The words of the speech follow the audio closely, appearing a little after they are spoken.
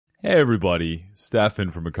Hey everybody,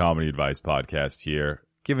 Stefan from a Comedy Advice Podcast here,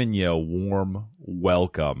 giving you a warm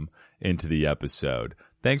welcome into the episode.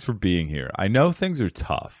 Thanks for being here. I know things are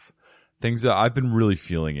tough. Things that I've been really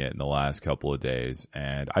feeling it in the last couple of days,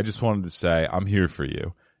 and I just wanted to say I'm here for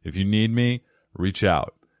you. If you need me, reach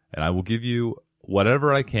out, and I will give you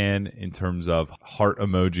whatever I can in terms of heart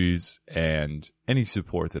emojis and any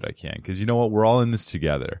support that I can. Because you know what? We're all in this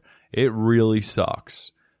together. It really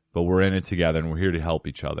sucks. But we're in it together, and we're here to help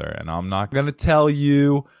each other. And I'm not going to tell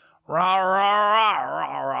you rah, rah, rah,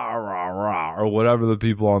 rah, rah, rah, rah, or whatever the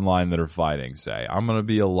people online that are fighting say. I'm going to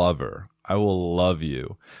be a lover. I will love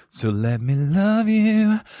you. So let me love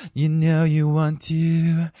you. You know you want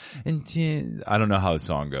to. And I don't know how the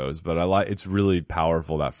song goes, but it's really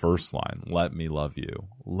powerful, that first line. Let me love you.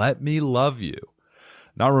 Let me love you.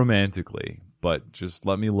 Not romantically, but just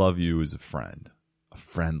let me love you as a friend. A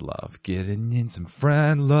friend love. Getting in some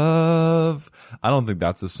friend love. I don't think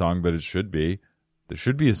that's a song, but it should be. There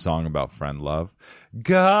should be a song about friend love.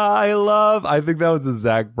 Guy love. I think that was a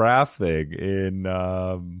Zach Braff thing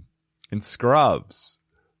in Scrubs.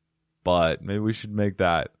 But maybe we should make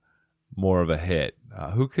that more of a hit.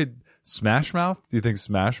 Who could? Smash Mouth? Do you think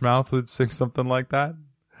Smash Mouth would sing something like that?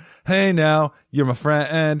 Hey now, you're my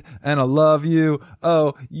friend, and I love you.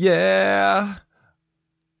 Oh, yeah.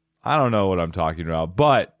 I don't know what I'm talking about,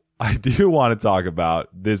 but I do want to talk about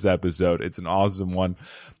this episode. It's an awesome one.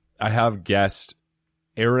 I have guest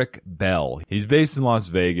Eric Bell. He's based in Las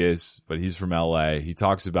Vegas, but he's from LA. He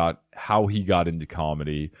talks about how he got into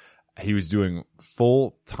comedy. He was doing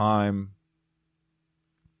full-time.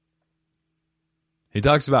 He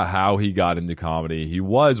talks about how he got into comedy. He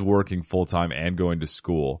was working full-time and going to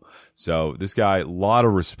school. So this guy, a lot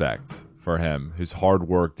of respect for him, his hard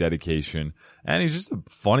work, dedication, and he's just a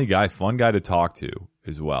funny guy, fun guy to talk to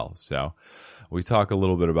as well. So we talk a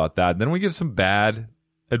little bit about that. Then we give some bad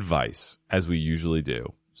advice, as we usually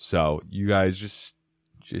do. So you guys just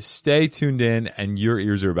stay tuned in, and your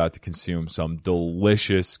ears are about to consume some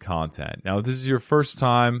delicious content. Now, if this is your first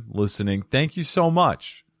time listening, thank you so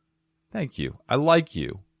much. Thank you. I like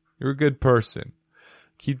you. You're a good person.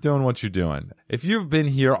 Keep doing what you're doing. If you've been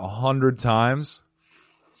here 100 times,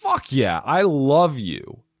 fuck yeah, I love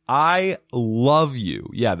you. I love you.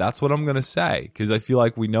 Yeah, that's what I'm going to say, because I feel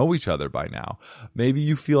like we know each other by now. Maybe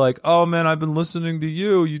you feel like, oh man, I've been listening to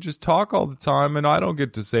you. You just talk all the time and I don't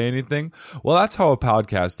get to say anything. Well, that's how a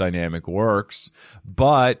podcast dynamic works.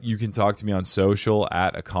 But you can talk to me on social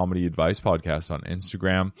at a Comedy Advice Podcast on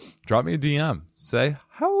Instagram. Drop me a DM. Say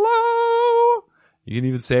hello. You can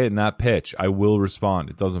even say it in that pitch. I will respond.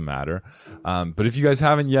 It doesn't matter. But if you guys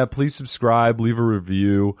haven't yet, please subscribe, leave a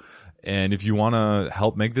review. And if you want to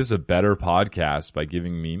help make this a better podcast by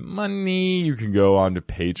giving me money, you can go on to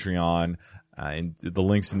Patreon, and the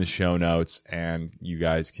link's in the show notes, and you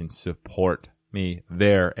guys can support me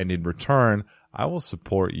there. And in return, I will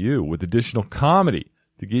support you with additional comedy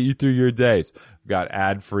to get you through your days. We've got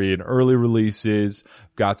ad-free and early releases.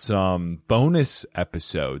 We've got some bonus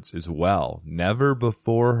episodes as well. Never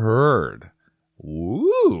before heard.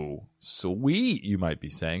 Woo! Sweet, you might be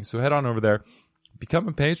saying. So head on over there. Become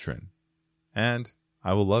a patron, and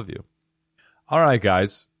I will love you. All right,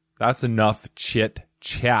 guys, that's enough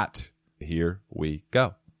chit-chat. Here we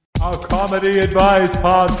go. A Comedy Advice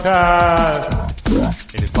Podcast.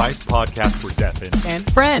 An advice podcast for deaf and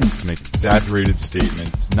friends. Make exaggerated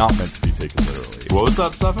statements not meant to be taken literally. What was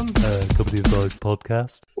that, Stefan? Comedy Advice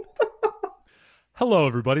Podcast. Hello,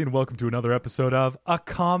 everybody, and welcome to another episode of A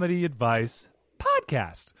Comedy Advice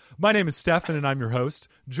Podcast. My name is Stefan, and I'm your host.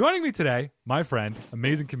 Joining me today, my friend,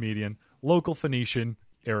 amazing comedian, local Phoenician,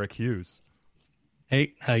 Eric Hughes.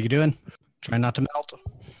 Hey, how you doing? Try not to melt.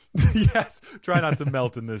 Yes, try not to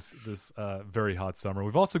melt in this very hot summer.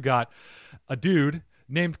 We've also got a dude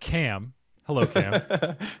named Cam. Hello, Cam.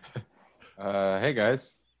 Hey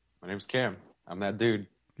guys, my name's Cam. I'm that dude.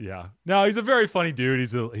 Yeah. No, he's a very funny dude.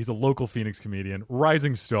 He's a local Phoenix comedian,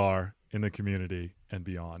 rising star in the community and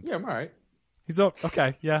beyond. Yeah, I'm all right. He's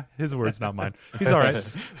okay. Yeah, his words, not mine. He's all right.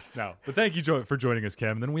 No, but thank you for joining us,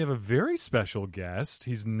 Cam. And then we have a very special guest.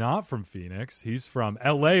 He's not from Phoenix. He's from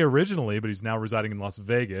LA originally, but he's now residing in Las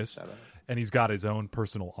Vegas, and he's got his own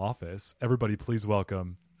personal office. Everybody, please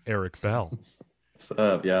welcome Eric Bell. What's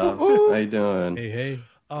up, y'all? How you doing? Hey.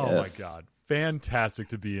 Oh yes. My God, fantastic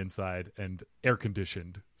to be inside and air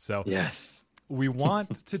conditioned. So yes. We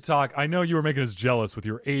want to talk. I know you were making us jealous with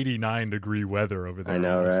your 89-degree weather over there. I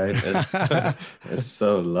know, right? It's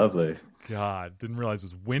so lovely. God, didn't realize it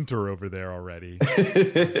was winter over there already.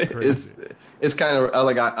 It's kind of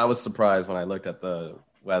like I was surprised when I looked at the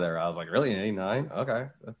weather. I was like, really, 89? Okay.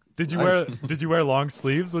 Did you wear long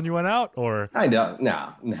sleeves when you went out, or? I don't.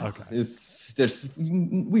 No. Okay.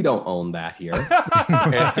 We don't own that here.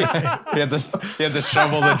 He had to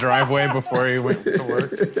shovel the driveway before he went to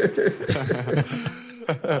work.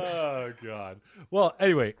 Oh God. Well,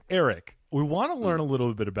 anyway, Eric, we want to learn a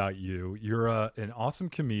little bit about you. You're an awesome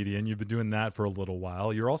comedian. You've been doing that for a little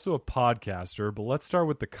while. You're also a podcaster, but let's start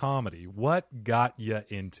with the comedy. What got you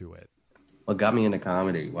into it? What got me into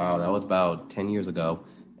comedy? Wow, that was about 10 years ago,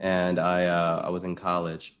 and I was in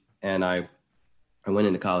college, and I went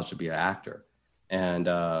into college to be an actor, and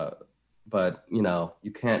but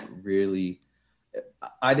you can't really.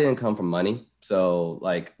 I didn't come from money. So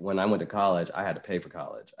like when I went to college, I had to pay for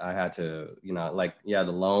college. I had to, the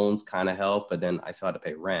loans kind of helped, but then I still had to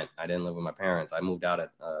pay rent. I didn't live with my parents. I moved out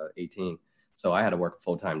at 18. So I had to work a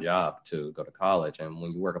full-time job to go to college. And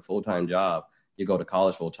when you work a full-time job, you go to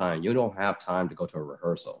college full-time. You don't have time to go to a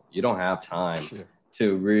rehearsal. You don't have time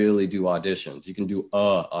to really do auditions. You can do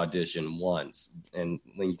a audition once and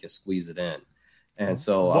when you can squeeze it in. And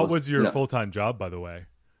so what was your full-time job, by the way?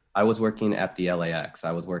 I was working at the LAX.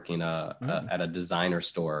 I was working at a designer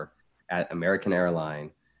store at American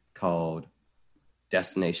Airlines called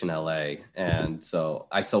Destination LA. And so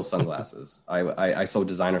I sold sunglasses. I sold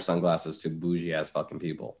designer sunglasses to bougie ass fucking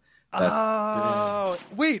people.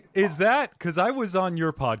 Wait, is that because I was on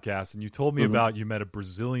your podcast and you told me about you met a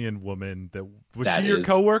Brazilian woman was she your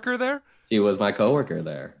coworker there? She was my coworker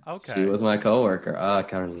there. Okay. She was my coworker.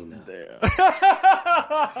 Carolina.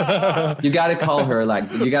 You got to call her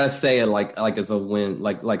you got to say it like it's a wind,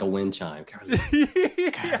 like a wind chime. Carolina.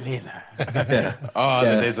 Carolina. Yeah.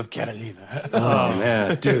 The days of Carolina. Oh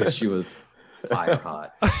man, dude, she was fire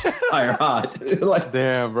hot. Fire hot.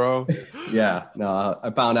 Damn, bro. Yeah. No,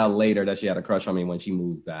 I found out later that she had a crush on me when she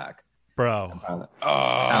moved back. Bro. Found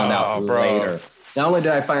out later. Not only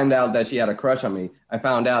did I find out that she had a crush on me, I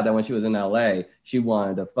found out that when she was in LA, she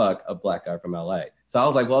wanted to fuck a black guy from LA. So I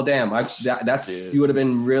was like, well, damn, you would have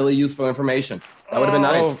been really usul information. That would have been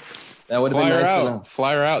nice. That would have been nice to know.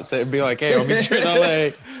 Fly her out. Say, be like, hey, I'll meet you in LA.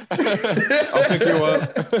 I'll pick you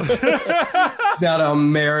up. Now that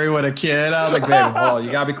I'm married with a kid, I was like, babe,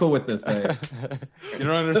 you gotta be cool with this, babe. You don't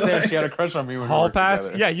understand. She had a crush on me when hall we pass.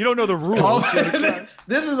 Together. Yeah, you don't know the rules.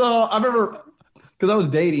 This is all I remember because I was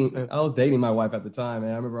dating my wife at the time,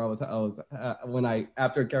 and I remember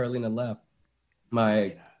after Carolina left,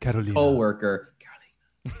 my coworker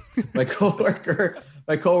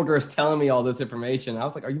is telling me all this information. I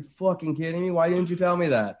was like, are you fucking kidding me? Why didn't you tell me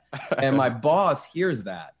that? And my boss hears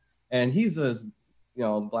that. And he's this,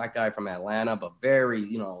 black guy from Atlanta, but very,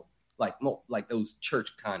 like those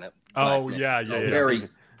church kind of. Oh, men, yeah. Very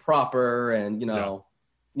proper and,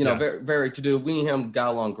 Yes. very, very to do. We and him got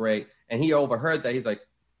along great. And he overheard that. He's like,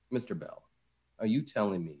 Mr. Bell, are you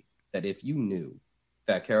telling me that if you knew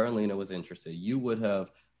that Carolina was interested, you would have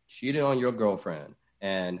cheated on your girlfriend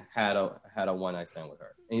and had a one-night stand with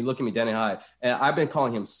her? And he looked at me dead in the eye. And I've been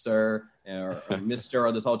calling him sir or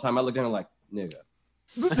Mr. this whole time. I looked at him like, nigga.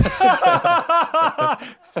 He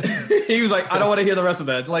was like, I don't want to hear the rest of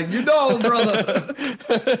that. It's like, brother.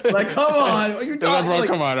 Like, come on. What are you talking bro, like,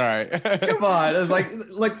 come on, all right. Come on. It's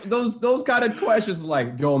like those kind of questions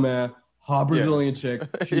like, yo, man, hot Brazilian chick.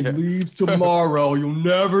 She leaves tomorrow. You'll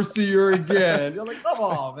never see her again. You're like, come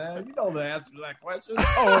on, man. You know the answer to that question.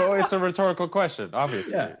 Oh, it's a rhetorical question,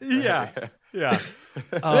 obviously. Yeah.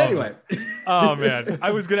 Anyway. Oh man,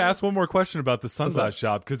 I was gonna ask one more question about the sunglass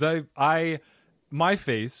shop because my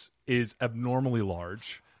face is abnormally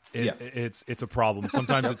large. It's a problem.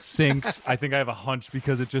 Sometimes it sinks. I think I have a hunch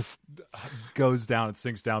because it just goes down. It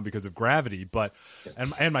sinks down because of gravity,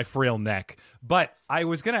 and my frail neck. But I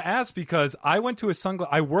was going to ask because I went to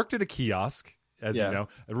I worked at a kiosk, as you know,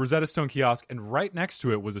 a Rosetta Stone kiosk, and right next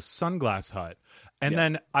to it was a sunglass hut. And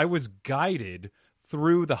then I was guided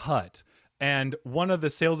through the hut. And one of the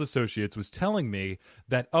sales associates was telling me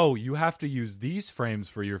that, you have to use these frames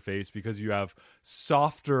for your face because you have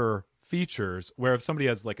softer features, where if somebody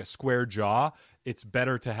has like a square jaw, it's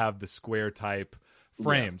better to have the square type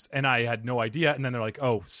frames. And I had no idea. And then they're like,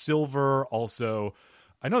 silver also.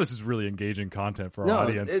 I know this is really engaging content for our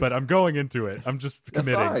audience, but I'm going into it. I'm just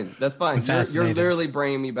committing. That's fine. You're literally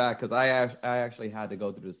bringing me back because I actually had to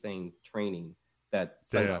go through the same training that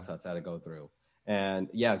Sunglass Huts had to go through. And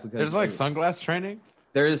because there's like sunglass training.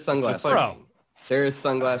 There is sunglass training. There is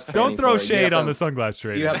sunglass training. Don't throw shade on the sunglass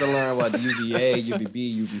training. You have to learn what UVA,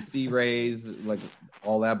 UVB, UVC rays, like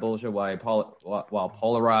all that bullshit. While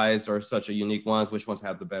polarized are such a unique ones, which ones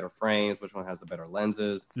have the better frames, which one has the better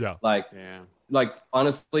lenses. Like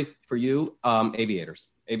honestly, for you, aviators.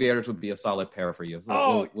 Aviators would be a solid pair for you.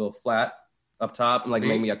 We'll flat up top and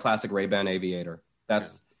make me a classic Ray-Ban aviator.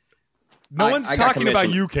 No one's I got talking about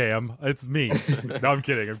commissioned. you, Cam. It's me. No, I'm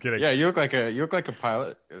kidding. I'm kidding. Yeah, you look like a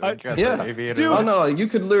pilot. You got the Yeah. aviator. Dude. Oh no, you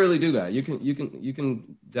could literally do that. You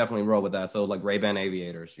can definitely roll with that. So like Ray-Ban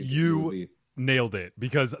aviators. would be, Nailed it,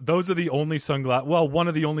 because those are the only one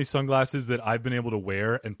of the only sunglasses that I've been able to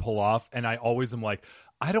wear and pull off, and I always am like,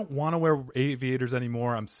 I don't want to wear aviators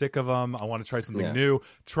anymore. I'm sick of them. I want to try something new.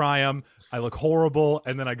 Try them. I look horrible,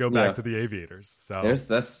 and then I go back to the aviators. So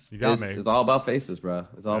that's you got me. It's all about faces, bro.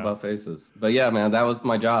 It's all about faces. But yeah, man, that was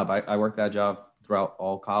my job. I worked that job throughout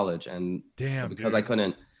all college, and because dude. I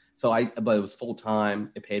couldn't, but it was full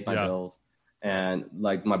time. It paid my bills, and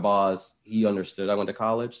like my boss, he understood I went to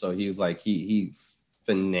college, so he was like he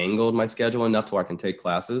finagled my schedule enough to where I can take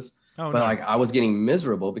classes. But like I was getting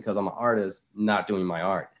miserable because I'm an artist, not doing my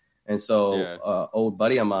art, and so old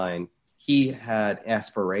buddy of mine, he had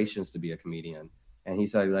aspirations to be a comedian, and he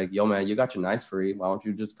said like, "Yo, man, you got your nights free. Why don't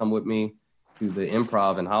you just come with me to the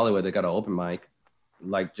Improv in Hollywood? They got an open mic.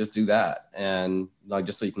 Like, just do that, and like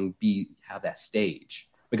just so you can have that stage."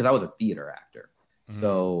 Because I was a theater actor,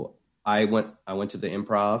 so I went to the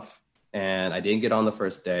Improv, and I didn't get on the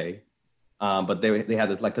first day, but they had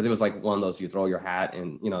this like, because it was like one of those, you throw your hat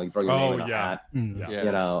and you throw your name in a hat.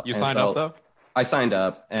 Yeah. You signed up though? I signed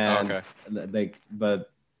up, and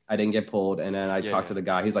but I didn't get pulled. And then I talked to the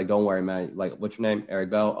guy. He's like, "Don't worry, man. Like, what's your name? Eric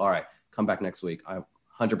Bell. All right, come back next week.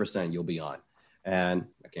 100% you'll be on." And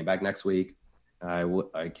I came back next week. I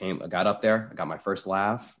got up there. I got my first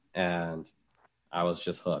laugh, and I was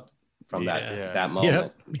just hooked from that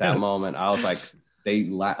moment. That moment, I was like,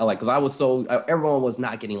 because I was everyone was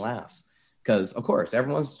not getting laughs because of course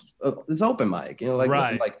everyone's it's open mic,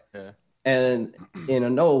 and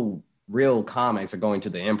no real comics are going to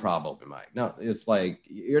the Improv open mic. No, it's like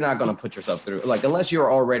you're not going to put yourself through like unless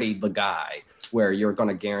you're already the guy where you're going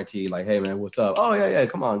to guarantee like, "Hey man, what's up? Oh yeah,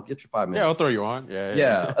 come on, get your 5 minutes." Yeah, I'll throw you on.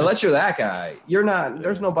 Yeah. Unless you're that guy, you're not.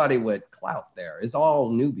 There's nobody with clout there. It's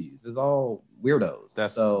all newbies. It's all weirdos.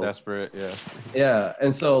 That's desperate. Yeah,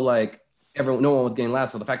 and so like no one was getting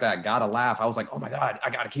laughs. So the fact that I got a laugh, I was like, "Oh my god, I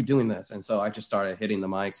got to keep doing this." And so I just started hitting the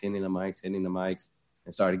mics, and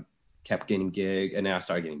kept getting gig, and then I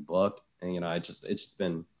started getting booked. And it's just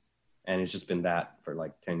been that for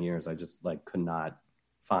like 10 years. I just like could not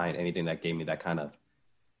find anything that gave me that kind of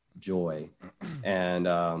joy, and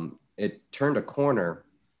it turned a corner.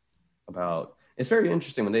 It's very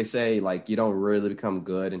interesting when they say like you don't really become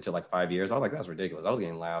good until like 5 years. I was like, that's ridiculous. I was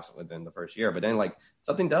getting laughs within the first year, but then like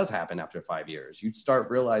something does happen after 5 years. You start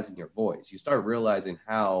realizing your voice. You start realizing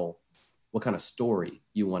what kind of story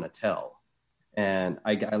you want to tell. And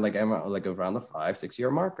I'm like around the 5-6 year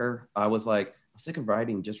marker, I was like, I'm sick of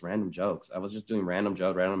writing just random jokes. I was just doing random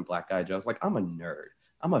black guy jokes. Like, I'm a nerd.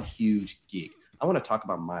 I'm a huge geek. I want to talk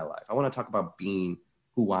about my life. I want to talk about being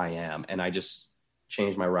who I am. And I just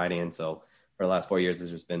changed my writing. And so for the last 4 years,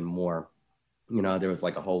 there's just been more, there was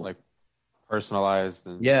like a whole like personalized.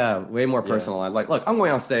 Way more personalized. Like, look, I'm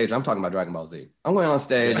going on stage. I'm talking about Dragon Ball Z. I'm going on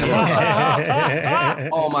stage.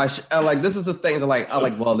 All my like, this is the thing that like, I'm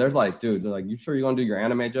like, well, there's like, dude, they're like, you sure you're going to do your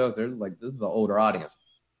anime jokes? They're like, this is an older audience.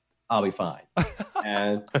 I'll be fine.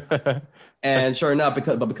 And sure enough,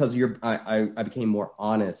 because I became more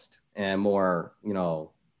honest and more,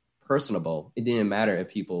 personable. It didn't matter if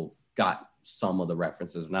people got some of the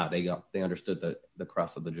references or not. They understood the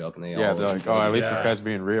crust of the joke, and they're like, oh, at least this guy's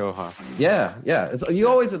being real, huh? Yeah. You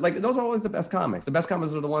always like those are always the best comics. The best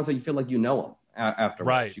comics are the ones that you feel like you know them afterwards.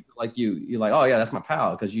 Right. You feel like you're like, oh yeah, that's my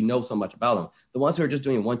pal, because you know so much about them. The ones who are just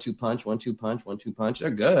doing 1-2 punch, they're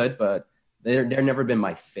good, but they're never been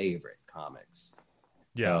my favorite comics.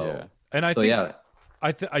 And I think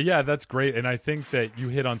that's great. And I think that you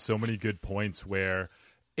hit on so many good points where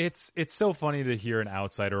it's so funny to hear an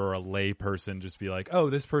outsider or a lay person just be like, oh,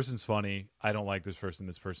 this person's funny. I don't like this person.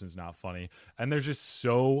 This person's not funny. And there's just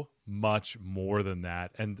so much more than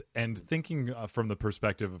that. And thinking from the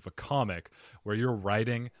perspective of a comic where you're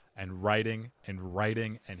writing and writing and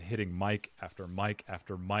writing and hitting mic after mic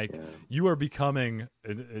after mic, you are becoming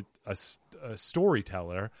a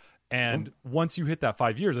storyteller. And once you hit that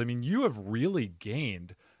 5 years, I mean, you have really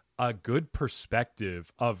gained a good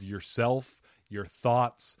perspective of yourself, your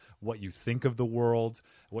thoughts, what you think of the world,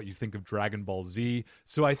 what you think of Dragon Ball Z.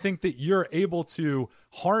 So I think that you're able to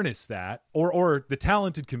harness that, or the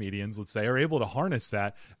talented comedians, let's say, are able to harness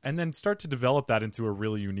that and then start to develop that into a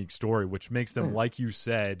really unique story, which makes them, like you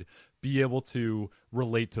said, be able to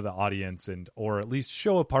relate to the audience or at least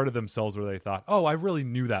show a part of themselves where they thought, oh, I really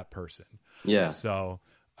knew that person. Yeah. So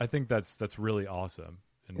I think that's really awesome.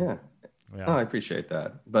 And, Oh, I appreciate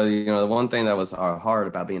that. But, the one thing that was hard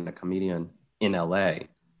about being a comedian in LA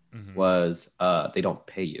was they don't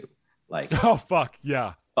pay you. Like, oh, fuck.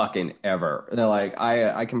 Yeah. fucking ever. And like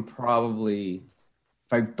I can probably,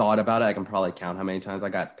 if I thought about it, I can probably count how many times I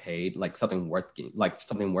got paid like something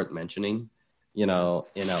worth mentioning, and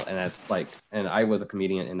that's like, and I was a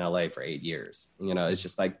comedian in LA for 8 years. It's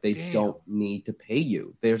just like they Damn. don't need to pay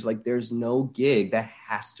you. There's no gig that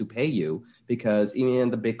has to pay you, because even in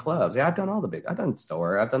the big clubs, I've done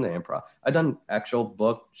Store, I've done the Improv, I've done actual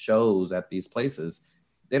book shows at these places.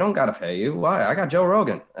 They don't gotta pay you. Why? I got Joe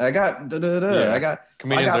Rogan. I got Yeah. I got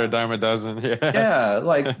Comedians are a dime a dozen. Yeah. yeah,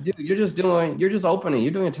 like, dude, you're just opening.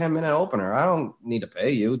 You're doing a 10-minute opener. I don't need to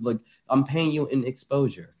pay you. Like, I'm paying you in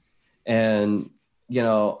exposure. And,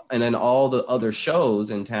 and then all the other shows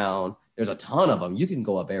in town, there's a ton of them. You can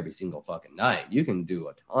go up every single fucking night. You can do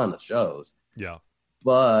a ton of shows. Yeah.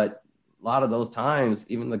 But a lot of those times,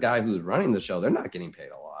 even the guy who's running the show, they're not getting paid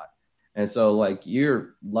a lot. And so, like,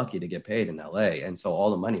 you're lucky to get paid in LA. And so all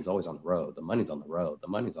the money's always on the road. The money's on the road. The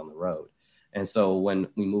money's on the road. And so when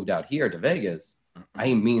we moved out here to Vegas, I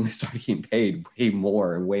immediately started getting paid way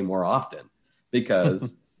more and way more often,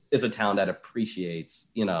 because it's a town that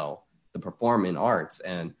appreciates, the performing arts,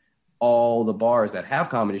 and all the bars that have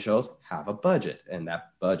comedy shows have a budget, and that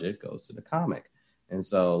budget goes to the comic. And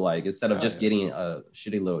so, like, instead of just getting a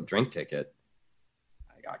shitty little drink ticket,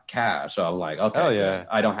 I got cash. So I'm like, okay, good.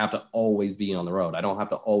 I don't have to always be on the road. I don't have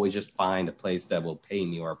to always just find a place that will pay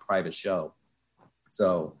me, or a private show.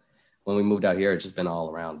 So when we moved out here, it's just been all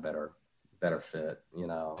around better fit,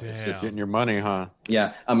 It's just getting your money, huh?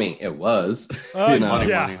 Yeah, I mean, it was,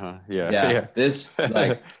 money, huh? Yeah. This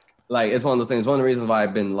like it's one of those things. One of the reasons why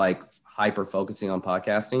I've been like hyper focusing on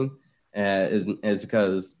podcasting is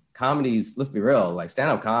because comedy's, let's be real, like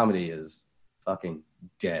stand-up comedy is fucking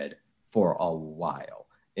dead for a while.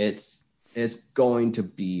 It's going to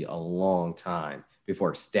be a long time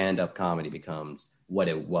before stand-up comedy becomes what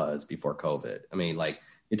it was before COVID. I mean, like,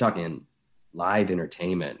 you're talking live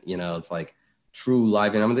entertainment, it's like true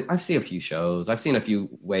live. And I've seen a few shows. I've seen a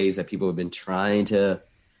few ways that people have been trying to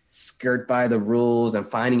skirt by the rules and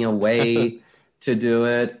finding a way to do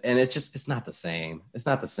it. And it's not the same. It's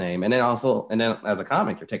not the same. And then as a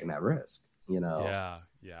comic, you're taking that risk, Yeah.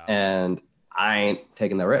 And I ain't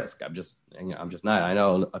taking the risk. I'm just not. I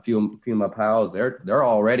know a few of my pals, they're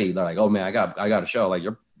like, oh man, I got a show. Like,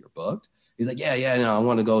 you're booked. He's like, yeah, I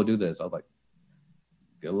want to go do this. I was like,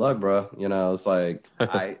 good luck, bro. It's like,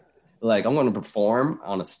 I'm going to perform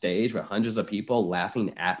on a stage with hundreds of people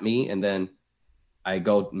laughing at me. And then I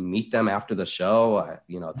go meet them after the show. I,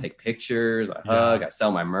 take pictures, I hug, I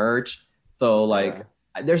sell my merch. So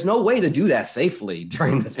there's no way to do that safely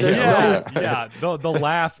during this. The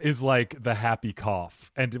laugh is like the happy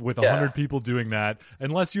cough. And with 100 people doing that,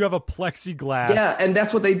 unless you have a plexiglass. Yeah. And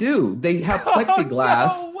that's what they do. They have plexiglass.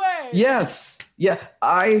 No way. Yes. Yeah,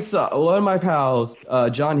 I saw one of my pals,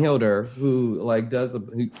 John Hilder, who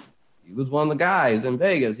he was one of the guys in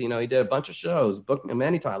Vegas. He did a bunch of shows, booked me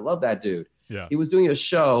many times. I love that dude. Yeah. He was doing a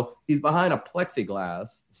show. He's behind a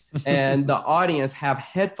plexiglass, and the audience have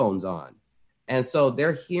headphones on, and so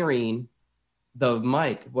they're hearing the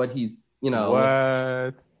mic. What he's,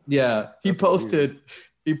 What? Yeah, he posted.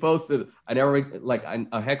 I never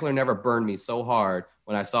a heckler never burned me so hard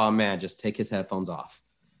when I saw a man just take his headphones off.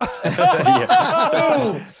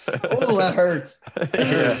 Oh, that hurts.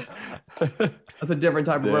 Yes. That's a different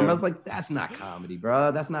type of burn. I was like, that's not comedy,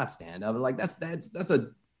 bro. That's not stand up. Like, that's a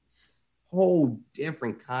whole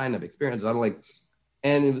different kind of experience. I'm like,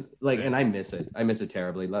 and it was like, and I miss it. I miss it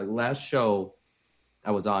terribly. Like, last show I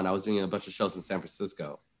was doing a bunch of shows in San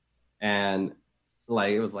Francisco, and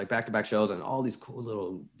like, it was like back-to-back shows and all these cool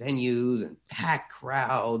little venues and packed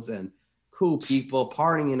crowds and cool people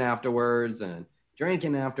partying afterwards and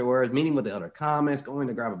drinking afterwards, meeting with the other comics, going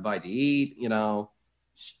to grab a bite to eat,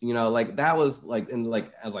 like that was like, and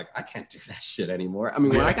like, I was like, I can't do that shit anymore. I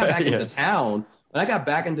mean, when I got back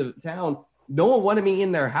into town, no one wanted me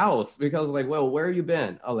in their house because like, well, where have you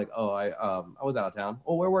been? I was like, oh, I was out of town.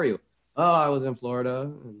 Oh, where were you? Oh, I was in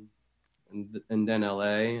Florida and then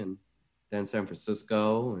LA and then San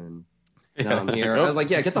Francisco and now I'm here. I was like,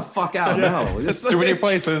 yeah, get the fuck out. No, it's too many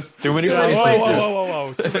places. Too many places. places.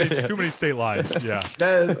 Whoa. Too many state lines. Yeah.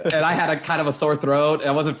 And I had a kind of a sore throat.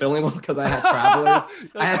 I wasn't feeling well because I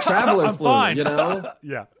had travelers flu,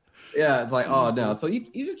 Yeah. Yeah. It's like, oh no. So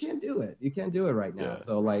you just can't do it. You can't do it right now. Yeah.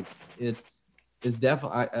 So like, it's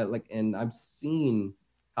definitely and I've seen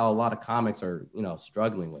how a lot of comics are,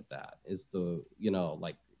 struggling with that. Is the,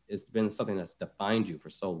 like, it's been something that's defined you for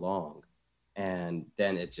so long. And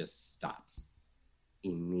then it just stops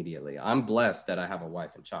immediately. I'm blessed that I have a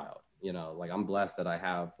wife and child, like I'm blessed that I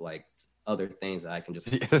have like other things that I can just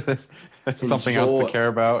Something else to care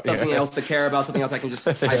about. something else to care about, something else I can just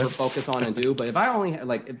hyper focus on and do. But if I only had,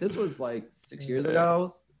 like, if this was like 6 years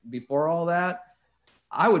ago, before all that,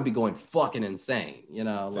 I would be going fucking insane.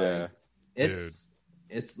 It's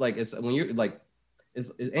like, it's when you're like,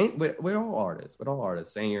 it ain't, we're all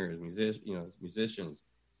artists, singers, musicians.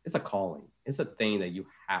 It's a calling. It's a thing that you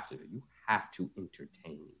have to do. You have to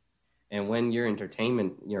entertain. And when your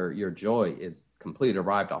entertainment, your joy is completely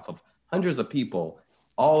derived off of hundreds of people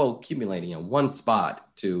all accumulating in one spot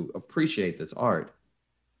to appreciate this art.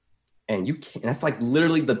 And you can't, that's like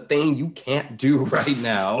literally the thing you can't do right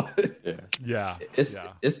now. It's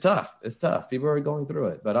tough. It's tough. People are going through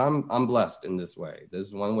it, but I'm blessed in this way.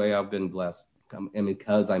 There's one way I've been blessed. And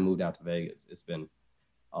because I moved out to Vegas, it's been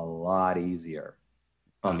a lot easier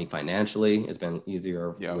on me financially. It's been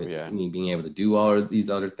easier with me being able to do all of these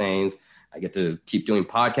other things. I get to keep doing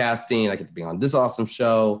podcasting. I get to be on this awesome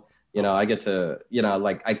show. I get to,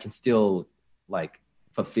 like I can still like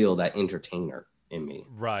fulfill that entertainer in me.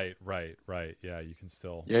 Right. Yeah, you can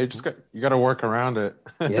still. Yeah, you got to work around it.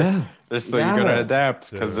 Yeah. You got to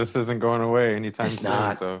adapt because this isn't going away anytime soon.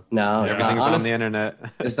 Everything's on the internet.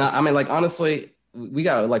 It's not. I mean, like honestly, we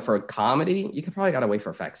got like for a comedy, you could probably got to wait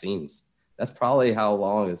for vaccines. That's probably how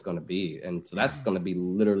long it's going to be. And so that's going to be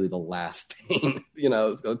literally the last thing,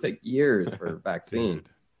 it's going to take years for a vaccine.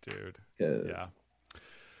 Dude. Yeah.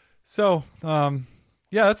 So,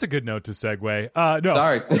 that's a good note to segue. No.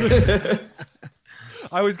 Sorry.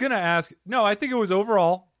 I was going to ask, I think it was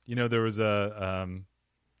overall, there was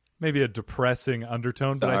maybe a depressing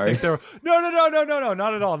undertone, but I think there no,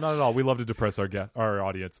 not at all. We love to depress our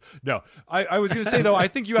audience. No, I was going to say though, I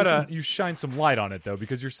think you shine some light on it though,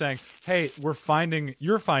 because you're saying, hey, you're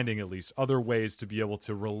finding at least other ways to be able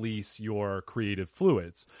to release your creative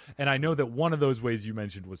fluids. And I know that one of those ways you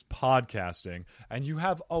mentioned was podcasting, and you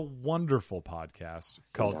have a wonderful podcast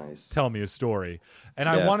called Tell Me a Story. And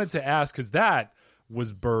I wanted to ask, because that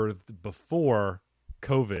was birthed before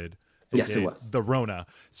COVID. Yes, it was. The Rona.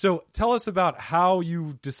 So tell us about how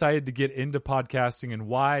you decided to get into podcasting and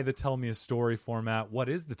why the Tell Me a Story format. What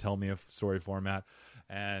is the Tell Me a Story format?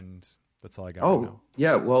 And that's all I got to know.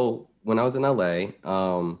 Yeah. Well, when I was in LA,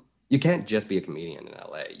 you can't just be a comedian in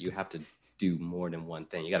LA. You have to do more than one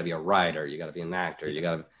thing. You got to be a writer. You got to be an actor. You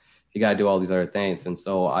got to do all these other things. And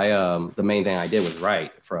so the main thing I did was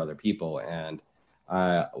write for other people. And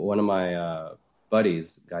one of my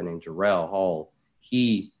buddies, a guy named Jarrell Hall,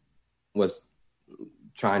 he was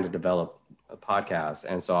trying to develop a podcast.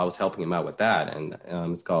 And so I was helping him out with that. And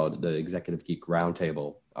it's called the Executive Geek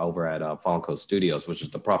Roundtable over at Fonco Studios, which is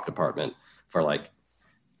the prop department for like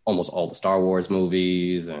almost all the Star Wars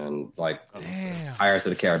movies and like Pirates of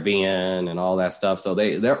the Caribbean and all that stuff. So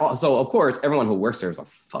so of course, everyone who works there is a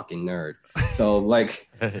fucking nerd. So like,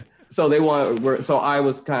 so I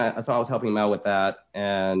was helping him out with that.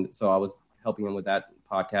 And so I was helping him with that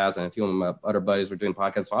podcast, and a few of my other buddies were doing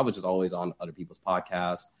podcasts. So I was just always on other people's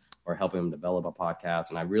podcasts or helping them develop a podcast.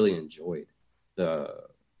 And I really enjoyed the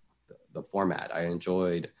format. I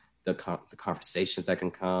enjoyed the conversations that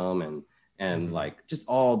can come and like just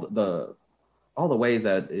all the ways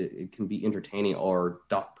that it can be entertaining or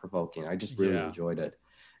thought provoking. I just really enjoyed it.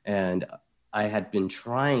 And I had been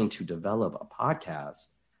trying to develop a podcast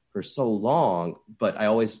for so long, but I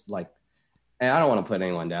always like, and I don't want to put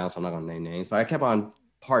anyone down, so I'm not going to name names, but I kept on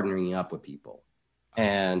partnering up with people.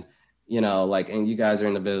 And, and you guys are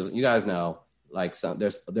in the business, you guys know, like, so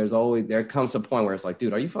there comes a point where it's like,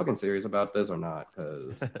 dude, are you fucking serious about this or not?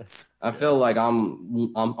 Because I feel like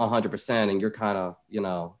I'm 100% and you're kind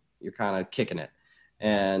of kicking it.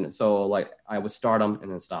 And so like I would start them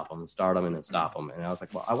and then stop them, start them and then stop them. And I was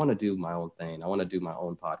like, well, I want to do my own thing. I want to do my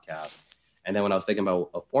own podcast. And then when I was thinking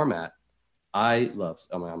about a format, I'm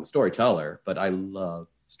a storyteller, but I love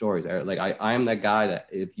stories. Like I am that guy that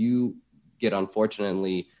if you get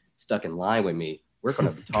unfortunately stuck in line with me, we're going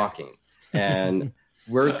to be talking. And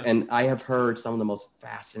I have heard some of the most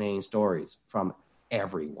fascinating stories from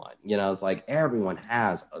everyone. It's like everyone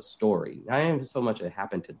has a story. Not even so much it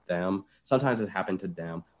happened to them. Sometimes it happened to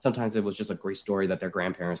them. Sometimes it was just a great story that their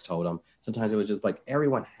grandparents told them. Sometimes it was just like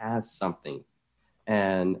everyone has something.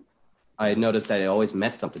 And I noticed that it always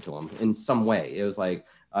meant something to them in some way. It was like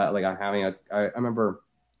I'm having I remember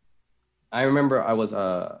I was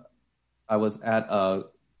at a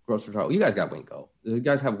grocery store. You guys got Winco. Do you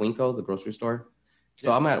guys have Winco, the grocery store?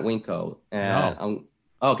 So I'm at Winco, and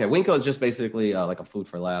Winco is just basically like a food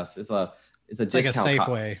for less. It's a discount. Like a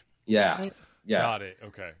Safeway. Yeah. Got it.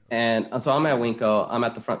 Okay. And so I'm at Winco. I'm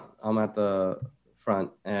at the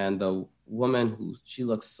front, and the woman who she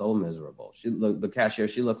looks so miserable. The cashier,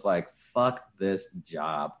 she looks like, fuck this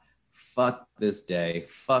job, fuck this day,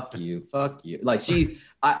 fuck you. Like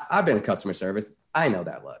I've been in customer service. I know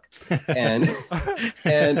that look. And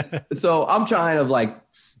so I'm trying to like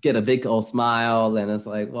get a big old smile. And it's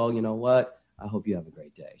like, well, you know what? I hope you have a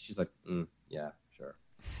great day. She's like, yeah, sure.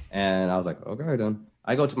 And I was like, okay, then.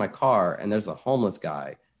 I go to my car and there's a homeless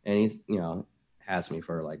guy and he's, asks me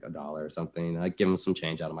for like $1 or something. I give him some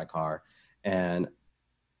change out of my car and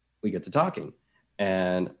we get to talking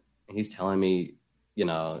and he's telling me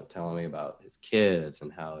about his kids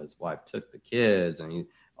and how his wife took the kids and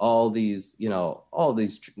all these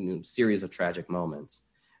series of tragic moments.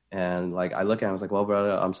 And like, I look at him, I was like, well,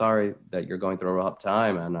 brother, I'm sorry that you're going through a rough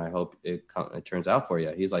time and I hope it turns out for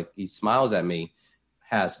you. He's like, he smiles at me,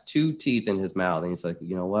 has 2 teeth in his mouth. And he's like,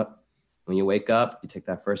 you know what? When you wake up, you take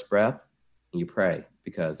that first breath and you pray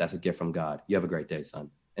because that's a gift from God. You have a great day, son.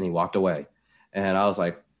 And he walked away. And I was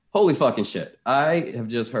like, holy fucking shit. I have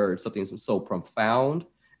just heard something so profound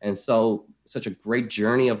and such a great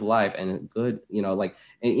journey of life and a good, and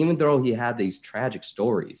even though he had these tragic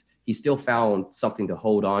stories, he still found something to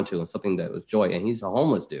hold on to and something that was joy. And he's a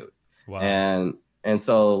homeless dude. Wow. And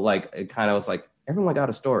so like, it kind of was like, everyone got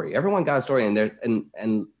a story.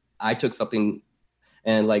 And I took something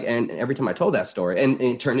and every time I told that story and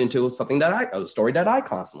it turned into a story that I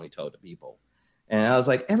constantly told to people. And I was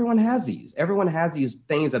like, everyone has these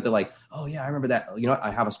things that they're like, oh yeah, I remember that.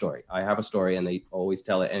 I have a story and they always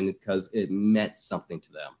tell it. And because it meant something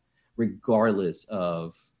to them, regardless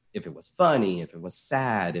of if it was funny, if it was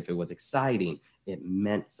sad, if it was exciting, it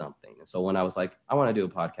meant something. And so when I was like, I want to do a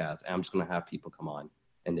podcast and I'm just going to have people come on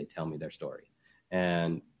and they tell me their story.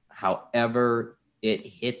 And however it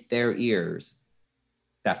hit their ears,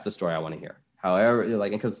 that's the story I want to hear. However,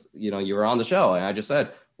 because, you were on the show and I just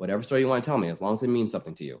said, whatever story you want to tell me, as long as it means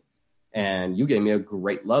something to you. And you gave me a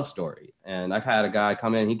great love story. And I've had a guy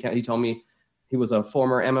come in, he told me he was a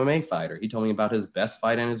former MMA fighter. He told me about his best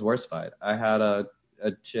fight and his worst fight. I had a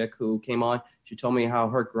chick who came on. She told me how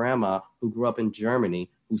her grandma, who grew up in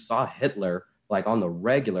Germany, who saw Hitler like on the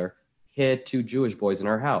regular, hid 2 Jewish boys in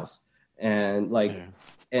her house. And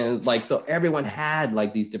so everyone had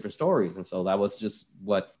like these different stories. And so that was just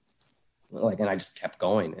and I just kept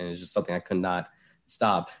going. And it's just something I could not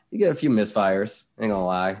stop. You get a few misfires. Ain't gonna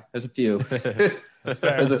lie. There's a few. That's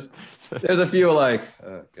fair. There's a few like,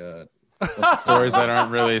 oh God. Stories that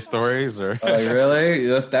aren't really stories or really?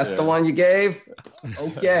 That's the one you gave?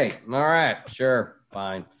 Okay. All right. Sure.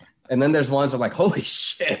 Fine. And then there's ones that are like, holy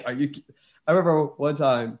shit. I remember one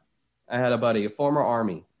time I had a buddy, a former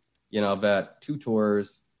Army, vet, 2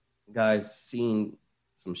 tours, guys seen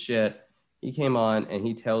some shit. He came on and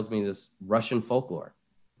he tells me this Russian folklore.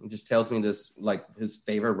 He just tells me this, like his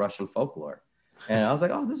favorite Russian folklore. And I was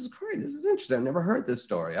like, oh, this is great. This is interesting. I've never heard this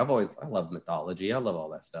story. I love mythology. I love all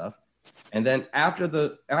that stuff. And then after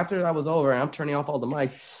I was over and I'm turning off all the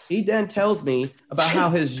mics, he then tells me about how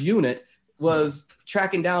his unit was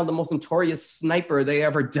tracking down the most notorious sniper they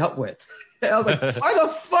ever dealt with. I was like, why the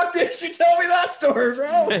fuck didn't you tell me that story,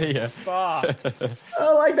 bro? Yeah. I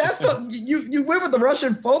was like, that's you went with the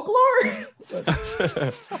Russian folklore?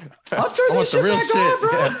 I'll turn this shit back on,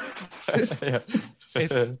 bro. Yeah.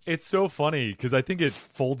 It's so funny because I think it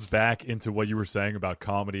folds back into what you were saying about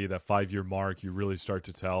comedy, that 5-year mark. You really start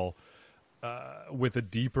to tell with a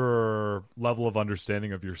deeper level of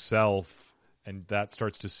understanding of yourself, and that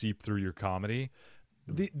starts to seep through your comedy.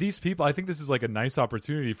 These people, I think this is like a nice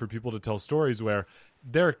opportunity for people to tell stories where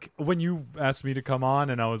when you asked me to come on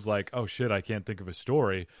and I was like, oh shit, I can't think of a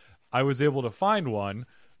story, I was able to find one.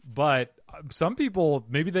 But some people,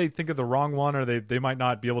 maybe they think of the wrong one, or they might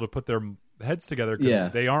not be able to put their heads together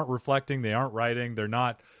because they aren't reflecting, they aren't writing,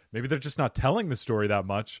 maybe they're just not telling the story that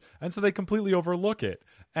much, and so they completely overlook it.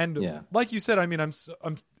 And like you said, I mean,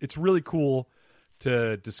 it's really cool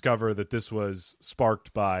to discover that this was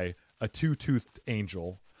sparked by a 2-toothed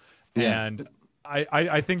angel. Yeah. And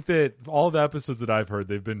I think that all the episodes that I've heard,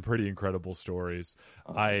 they've been pretty incredible stories.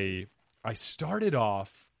 I started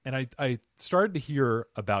off and I started to hear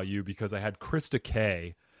about you because I had Krista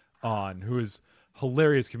K on, who is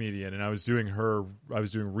hilarious comedian, and I was doing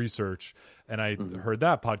research and I heard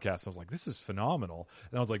that podcast. I was like, this is phenomenal.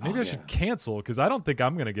 And I was like, maybe I should cancel because I don't think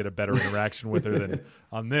I'm going to get a better interaction with her than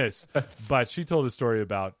on this. But she told a story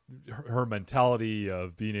about her mentality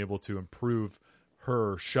of being able to improve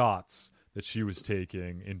her shots that she was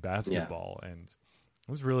taking in basketball. And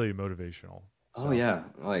it was really motivational. So. Oh yeah.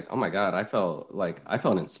 Like, oh my God. I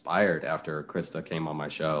felt inspired after Krista came on my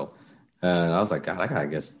show. And I was like, God, I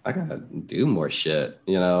gotta do more shit,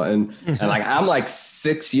 you know. And like I'm like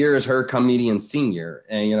 6 years her comedian senior,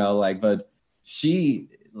 and you know, like, but she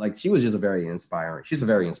was just she's a very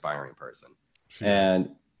inspiring person.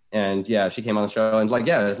 And yeah, she came on the show and like,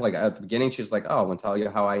 yeah, it's like at the beginning, she was like, oh, I want to tell you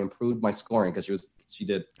how I improved my scoring because she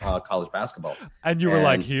did college basketball. And you were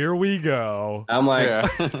like, here we go. I'm like,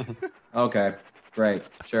 okay, great,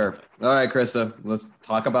 sure. All right, Krista, let's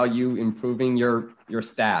talk about you improving your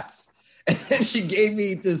stats. And she gave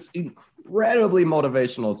me this incredibly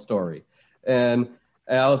motivational story. And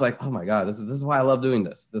I was like, oh my God, this is why I love doing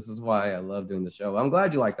this. This is why I love doing the show. I'm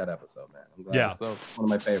glad you like that episode, man. I'm glad. It's one of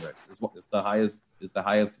my favorites. It's the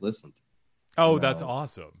highest listened. Oh, that's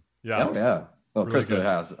awesome. Yeah. Oh, yeah. Well, really Krista good.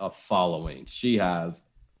 has a following. She has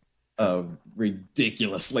a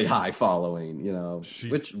ridiculously high following, you know,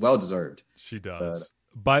 which well deserved. She does.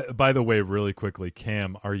 By the way, really quickly,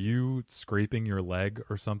 Cam, are you scraping your leg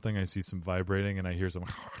or something? I see some vibrating and I hear some.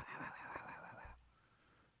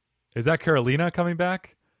 Is that Carolina coming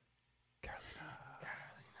back?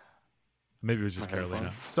 Maybe it was just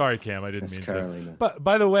Carolina. Sorry, Cam, I didn't mean Carolina. to. But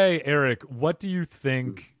by the way, Eric, what do you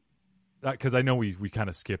think? Because I know we kind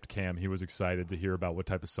of skipped Cam. He was excited to hear about what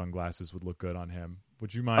type of sunglasses would look good on him.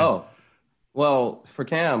 Would you mind? Oh, well, for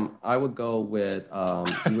Cam, I would go with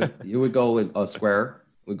you would go with a square.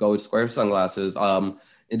 We'd go with square sunglasses.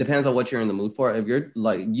 It depends on what you're in the mood for. If you're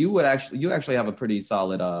like you actually have a pretty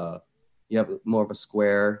solid you have more of a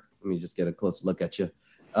square. Let me just get a close look at you.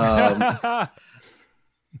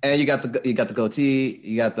 And you got the goatee,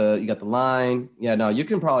 you got the line. Yeah, no, you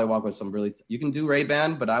can probably walk with some really. You can do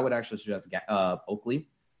Ray-Ban, but I would actually suggest Oakley.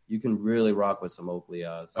 You can really rock with some Oakley.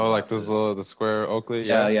 Like the square Oakley.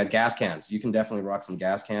 Yeah, gas cans. You can definitely rock some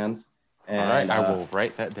gas cans. And, all right, I will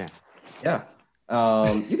write that down. Yeah.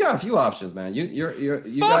 You got a few options, man.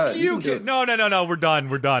 Fuck you, kid. No. We're done.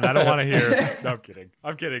 I don't want to hear. No, I'm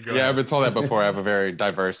kidding. Go ahead. I've been told that before. I have a very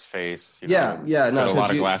diverse face. You know, no, a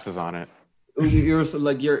lot of glasses on it. You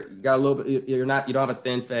got a little bit. You don't have a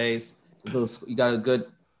thin face. You got a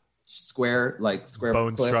good square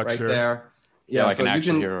bone structure right there. Yeah, like so an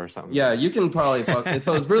action hero or something. Yeah, you can probably.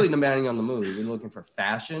 So it's really demanding on the mood. If you're looking for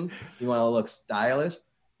fashion, you want to look stylish,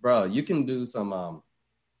 bro. You can do some.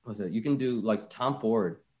 You can do like Tom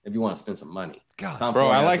Ford if you want to spend some money. God, Tom bro,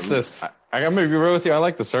 Ford I like this. I'm gonna be real with you. I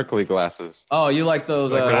like the circly glasses. Oh, you like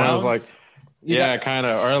those? Like the ones like, kind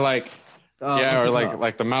of, or like, or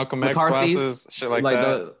like the Malcolm X glasses, shit like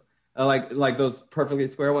that. Like those perfectly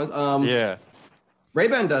square ones. Yeah.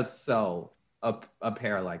 Ray-Ban does sell a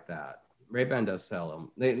pair like that. Ray-Ban does sell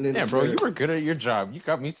them. Bro, you were good at your job. You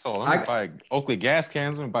got me sold. I'm gonna buy Oakley gas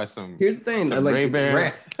cans. I'm gonna buy some. Here's the thing, like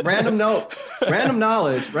Ray-Ban. random knowledge.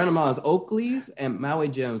 Oakleys and Maui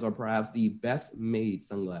Jims are perhaps the best made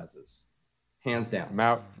sunglasses, hands down.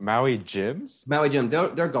 Maui Jims. Maui Jim.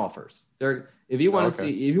 They're golfers. If you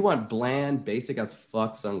want bland, basic as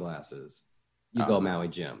fuck sunglasses, you go Maui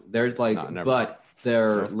Jim. There's but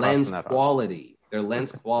their lens quality. Their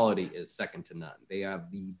lens quality is second to none. They have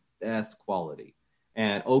the best quality,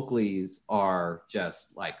 and Oakleys are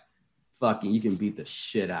just like fucking. You can beat the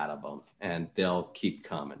shit out of them, and they'll keep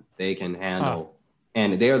coming. They can handle,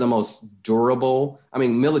 and they are the most durable. I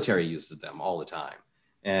mean, military uses them all the time,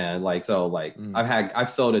 and I've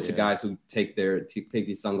sold it to guys who take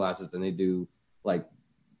these sunglasses and they do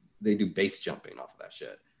base jumping off of that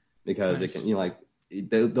shit because they can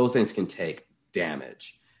those things can take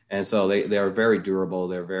damage, and so they are very durable.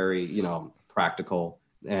 They're very practical.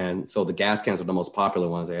 And so the gas cans are the most popular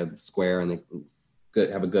ones. They have the square and they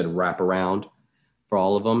have a good wraparound for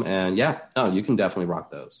all of them. And you can definitely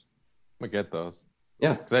rock those. I'm gonna get those.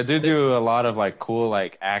 Yeah, because I do a lot of cool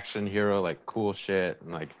action hero cool shit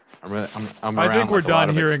and I'm I think we're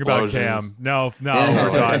done hearing about Cam. No, we're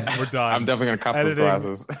done. We're done. I'm definitely gonna cop those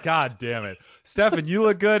glasses. God damn it, Stefan, you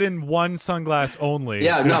look good in one sunglass only.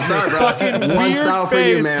 Yeah, no, sorry, bro. Fucking one weird style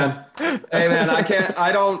face. for you, man. Hey, man,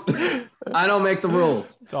 I don't make the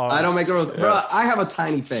rules. I don't make the rules, bro. I have a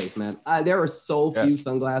tiny face, man. There are so few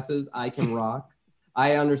sunglasses I can rock.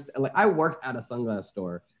 I understand. I worked at a sunglass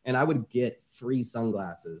store, and I would get free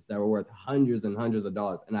sunglasses that were worth hundreds and hundreds of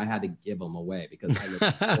dollars, and I had to give them away because I looked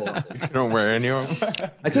horrible. You don't wear any of them?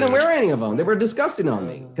 I couldn't wear any of them. They were disgusting on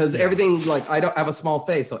me because everything, I don't have a small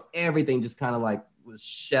face, so everything just kind of was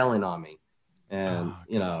shelling on me, and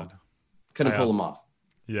couldn't pull them off.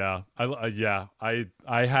 Yeah,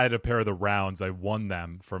 I had a pair of the rounds. I won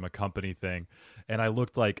them from a company thing, and I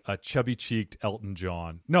looked like a chubby-cheeked Elton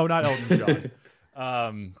John. No, not Elton John.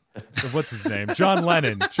 What's his name? John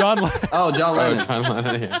Lennon. John Lennon. Oh, John Lennon. John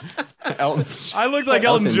Lennon. Yeah. Elton. I looked like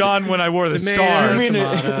Elton John when I wore the stars. You mean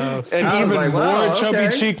an even more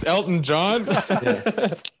chubby-cheeked Elton John?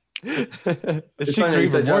 It's funny,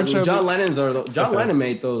 John Lennon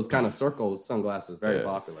made those kind of circle sunglasses very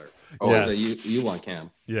popular. Oh, yes. You want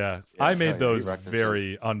Cam? Yeah, I made those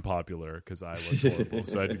very unpopular because I was horrible,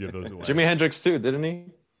 so I had to give those away. Jimi Hendrix too, didn't he?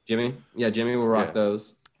 Jimmy will rock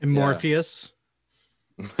those. And Morpheus.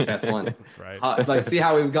 Best one. That's right. It's like, see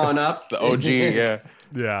how we've gone up? The OG, yeah.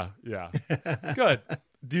 Yeah. Good.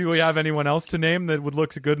 Do we have anyone else to name that would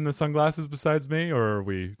look good in the sunglasses besides me, or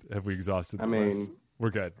have we exhausted the list? We're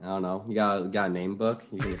good. I don't know. You got a name book.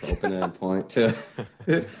 You can just open it and point to.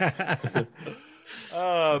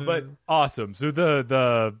 But awesome. So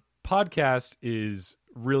the podcast is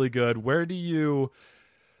really good. Where do you?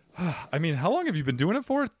 I mean, how long have you been doing it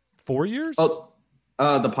for? 4 years? Oh,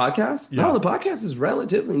 the podcast? Yeah. No, the podcast is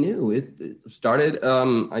relatively new. It started.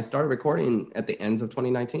 I started recording at the end of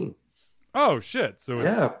 2019. Oh shit! So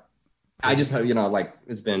yeah. I just have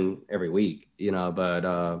it's been every week,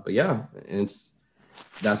 but yeah,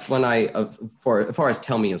 that's when as far as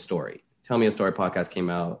Tell Me a Story podcast came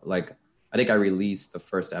out. Like, I think I released the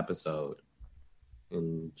first episode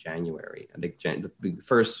in January. I think the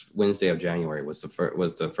first Wednesday of January was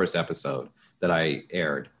the first episode that I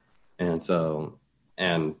aired, and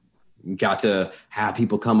got to have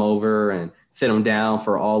people come over and sit them down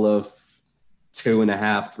for all of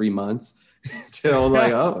 2.5-3 months till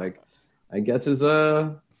I guess it's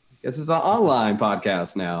an online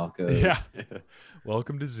podcast now. Yeah.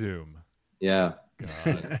 Welcome to Zoom. Yeah.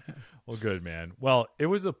 God. Well, good, man. Well, it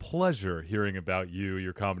was a pleasure hearing about you,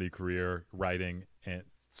 your comedy career, writing, and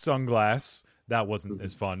Sunglass. That wasn't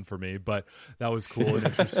as fun for me, but that was cool and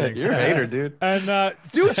interesting. You're a hater, dude. And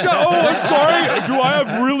dude, I'm sorry. Do I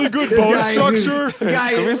have really good bone structure?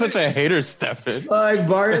 Don't be such a hater, Stefan. Like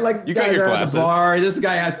Bart, you got your glasses. At the bar. This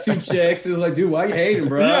guy has 2 chicks. He's like, dude, why you hating,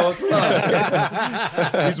 bro? Yeah. What's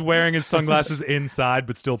up? He's wearing his sunglasses inside,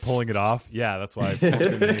 but still pulling it off. Yeah, that's why I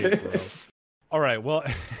fucking hate, bro. All right, well,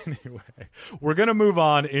 anyway, we're going to move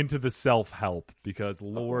on into the self-help because,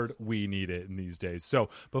 Lord, we need it in these days. So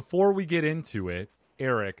before we get into it,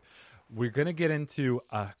 Eric, we're going to get into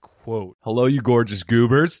a quote. Hello, you gorgeous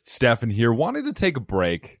goobers. Stefan here. Wanted to take a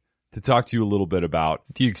break to talk to you a little bit about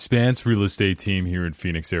the Expanse Real Estate team here in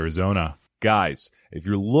Phoenix, Arizona. Guys, if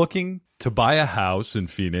you're looking to buy a house in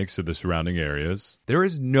Phoenix or the surrounding areas, there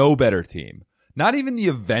is no better team. Not even the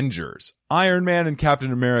Avengers, Iron Man and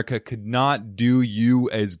Captain America could not do you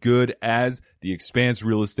as good as the Expanse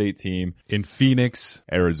Real Estate team in Phoenix,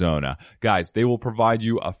 Arizona. Guys, they will provide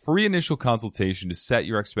you a free initial consultation to set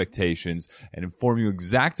your expectations and inform you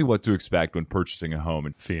exactly what to expect when purchasing a home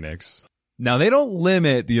in Phoenix. Now, they don't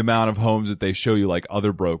limit the amount of homes that they show you like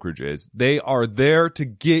other brokerages. They are there to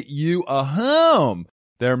get you a home.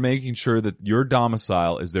 They're making sure that your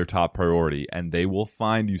domicile is their top priority, and they will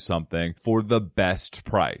find you something for the best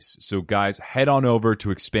price. So guys, head on over to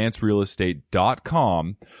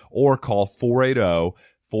expanserealestate.com or call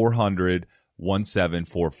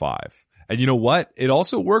 480-400-1745. And you know what? It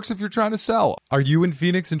also works if you're trying to sell. Are you in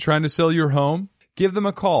Phoenix and trying to sell your home? Give them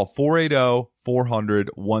a call,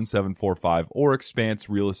 480-400-1745 or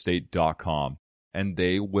expanserealestate.com, and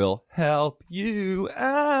they will help you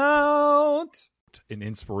out. An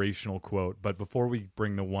inspirational quote, but before we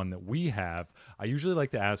bring the one that we have, I usually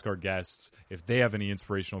like to ask our guests if they have any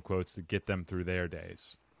inspirational quotes to get them through their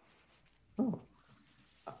days. Oh,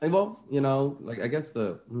 well, I guess that's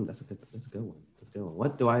a good one. That's a good one.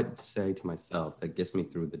 What do I say to myself that gets me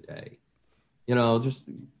through the day? I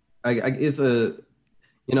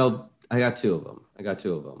got two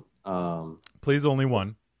of them. Please, only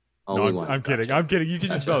one. One. I'm kidding. You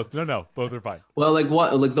can use both. No, both are fine. Well,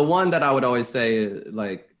 the one that I would always say,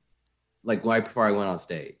 right before I went on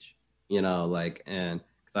stage, and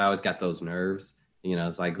because I always got those nerves,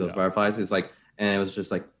 it's like those butterflies. It's like, and it was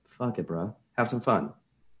just like, fuck it, bro, have some fun.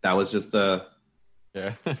 That was just that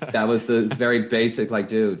was the very basic, like,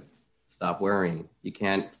 dude, stop worrying. You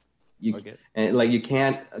can't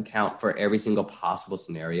account for every single possible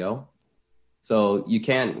scenario. So you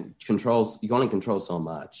can only control so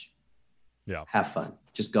much. Yeah. Have fun.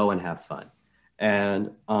 Just go and have fun. And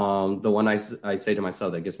the one I say to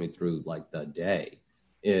myself that gets me through like the day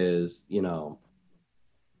is, love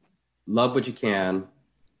what you can,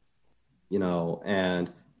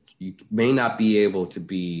 and you may not be able to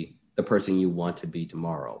be the person you want to be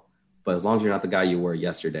tomorrow, but as long as you're not the guy you were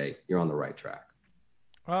yesterday, you're on the right track.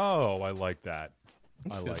 Oh, I like that.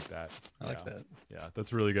 I That's like that. I like that. Yeah,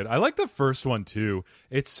 that's really good. I like the first one too.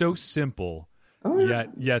 It's so simple,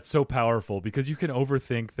 yet so powerful because you can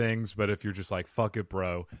overthink things, but if you're just like, fuck it,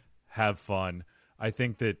 bro, have fun, I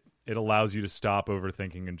think that it allows you to stop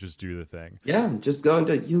overthinking and just do the thing. Yeah, just go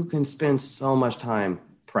into. You can spend so much time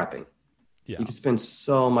prepping. Yeah, you can spend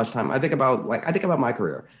so much time. I think about my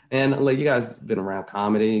career, and like you guys have been around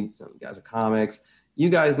comedy. Some of you guys are comics. You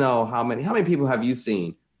guys know how many people have you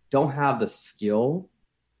seen don't have the skill,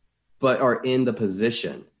 but are in the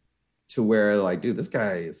position to where like, dude, this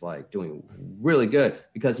guy is like doing really good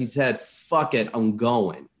because he said, fuck it, I'm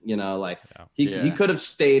going, like he could have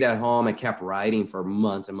stayed at home and kept writing for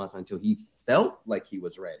months and months until he felt like he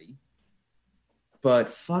was ready, but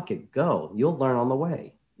fuck it, go. You'll learn on the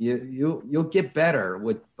way. You'll get better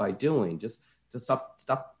by doing, just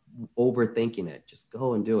stop overthinking it. Just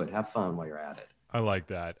go and do it. Have fun while you're at it. I like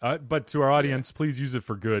that. But to our audience, please use it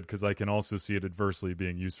for good because I can also see it adversely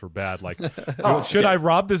being used for bad. Like, should I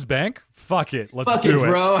rob this bank? Fuck it. Let's do it.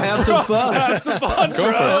 Bro. Have some fun. Have some fun,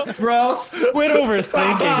 bro. Quit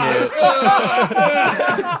overthinking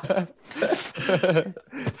it.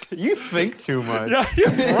 You think too much.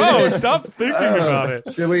 Yeah, bro, stop thinking about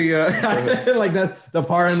it. Should we, like the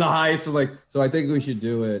part in the heist is like, so I think we should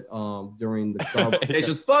do it during the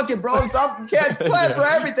conversations. Fuck it, bro. Stop. Can't plan for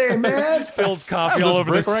everything, man. Spills coffee all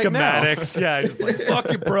over the schematics. Right, just like, fuck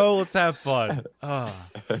it, bro. Let's have fun.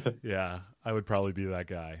 Yeah, I would probably be that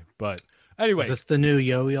guy. But anyway. Is this the new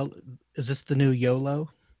YOLO?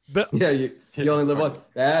 You only live one.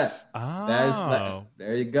 There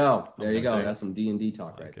you go. There you go. That's some D&D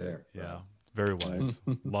talk right there. Yeah, very wise.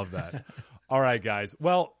 Love that. All right, guys.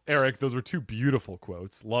 Well, Eric, those were two beautiful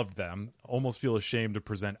quotes. Loved them. Almost feel ashamed to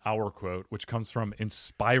present our quote, which comes from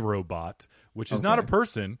Inspirobot, which is not a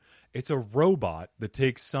person. It's a robot that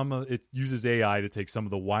it uses AI to take some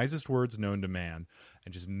of the wisest words known to man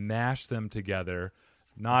and just mash them together.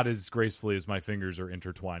 Not as gracefully as my fingers are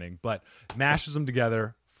intertwining, but mashes them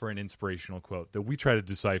together for an inspirational quote that we try to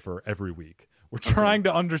decipher every week. We're trying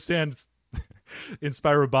to understand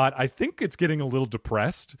Inspirobot. I think it's getting a little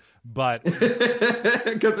depressed, but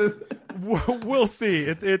we'll see.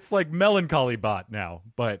 It's like Melancholy Bot now,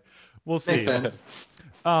 but we'll see. Makes sense.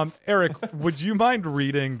 Eric, would you mind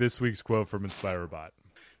reading this week's quote from Inspirobot?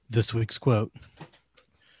 This week's quote.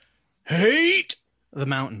 Hate the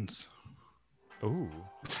mountains. Ooh.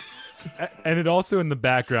 And it also in the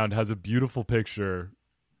background has a beautiful picture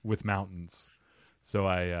with mountains. So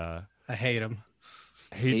I hate them.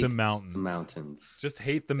 Hate the mountains. Mountains. Just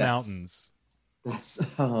hate the mountains. That's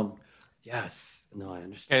yes. No, I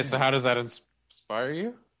understand. Okay, so how does that inspire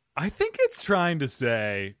you? I think it's trying to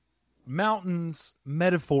say mountains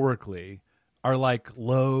metaphorically are like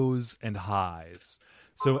lows and highs.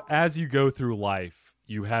 So as you go through life,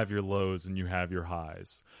 you have your lows and you have your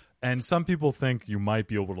highs. And some people think you might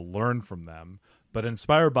be able to learn from them, but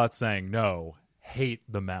Inspirobot's saying, no, hate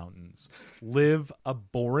the mountains. Live a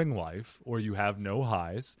boring life or you have no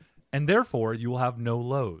highs, and therefore you will have no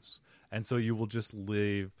lows. And so you will just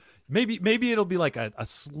live. Maybe it'll be like a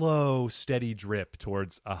slow, steady drip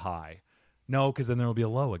towards a high. No, because then there will be a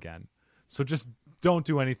low again. So just don't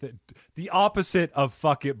do anything. The opposite of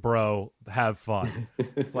fuck it, bro, have fun.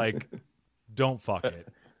 It's like, don't fuck it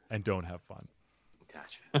and don't have fun.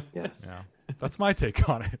 Gotcha. Yes. Yeah. That's my take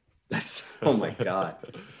on it. Oh my God.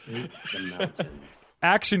 The mountains.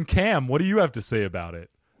 Action Cam, what do you have to say about it?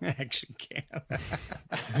 Action Cam.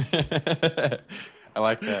 I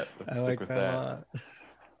like that. I like that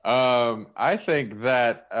a lot. I think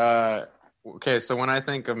that okay, so when I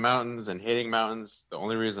think of mountains and hating mountains, the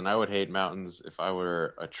only reason I would hate mountains if I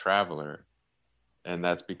were a traveler, and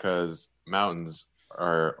that's because mountains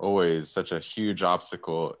are always such a huge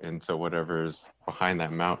obstacle into whatever's behind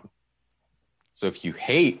that mountain. So if you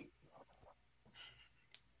hate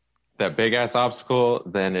that big ass obstacle,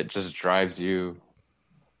 then it just drives you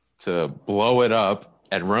to blow it up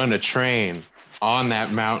and run a train on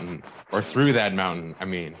that mountain or through that mountain. I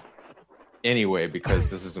mean, anyway, because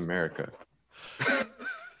this is America.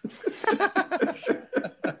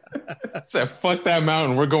 So fuck that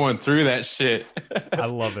mountain. We're going through that shit. I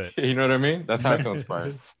love it. You know what I mean? That's how I feel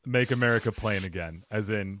inspired. Make America plain again, as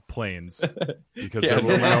in plains, because there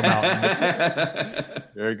will be no mountains.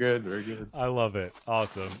 Very good. Very good. I love it.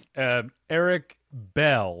 Awesome. Eric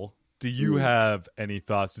Bell, do you have any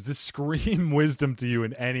thoughts? Does this scream wisdom to you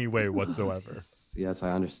in any way whatsoever? Yes,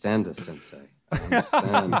 I understand this, Sensei. I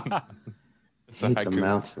understand. Hate the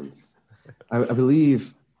mountains. I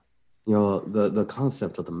believe, the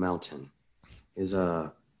concept of the mountain is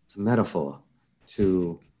it's a metaphor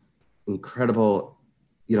to incredible,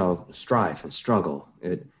 strife and struggle.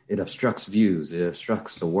 It obstructs views, it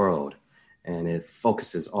obstructs the world, and it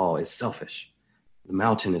focuses all. It's selfish. The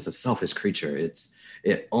mountain is a selfish creature.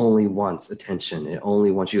 It only wants attention. It only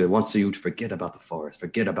wants you. It wants you to forget about the forest,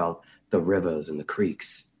 forget about the rivers and the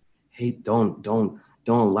creeks. Hey, don't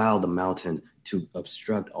allow the mountain to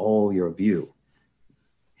obstruct all your view.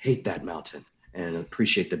 Hate that mountain and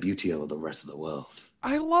appreciate the beauty of the rest of the world.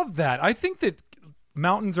 I love that. I think that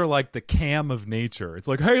mountains are like the Cam of nature. It's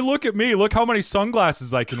like, hey, look at me. Look how many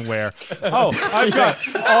sunglasses I can wear. Oh, I've got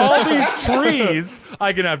all these trees.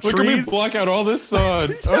 I can have Look at me trees. block out all this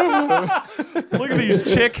sun. Look at these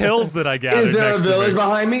chick hills that I gathered. Is there a next to village me.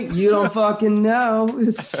 behind me? You don't fucking know.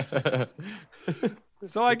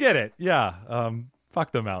 So I get it. Yeah.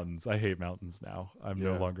 Fuck the mountains. I hate mountains now. I'm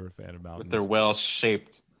no longer a fan of mountains. They're well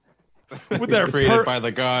shaped. With their created by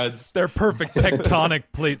the gods. Their perfect tectonic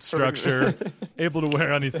plate structure, able to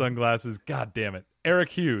wear any sunglasses. God damn it. Eric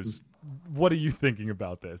Hughes, what are you thinking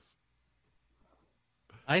about this?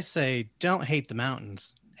 I say don't hate the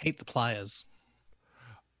mountains. Hate the playas.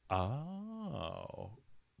 Oh.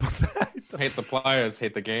 Hate the players,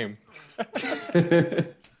 hate the game.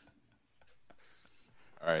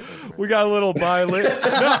 All right. We got a little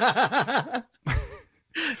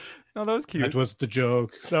No, that was cute. That was the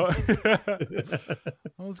joke. No. That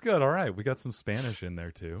was good. All right. We got some Spanish in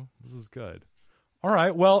there too. This is good. All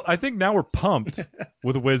right. Well, I think now we're pumped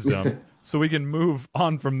with wisdom, so we can move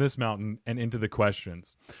on from this mountain and into the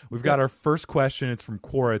questions. We've got our first question. It's from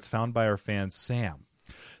Quora. It's found by our fan, Sam.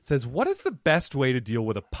 It says, what is the best way to deal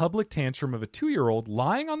with a public tantrum of a 2-year-old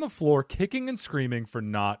lying on the floor, kicking and screaming for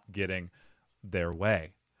not getting their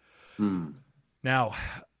way? Now,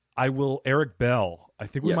 Eric Bell, I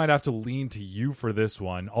think we might have to lean to you for this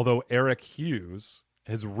one, although Eric Hughes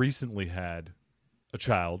has recently had a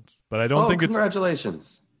child, but I don't think it's...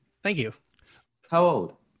 Congratulations. Thank you. How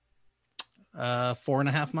old?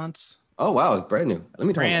 4.5 months. Oh, wow. It's brand new. Let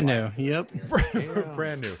me try Brand new. Yep.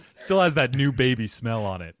 brand new. Still has that new baby smell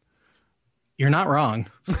on it. You're not wrong.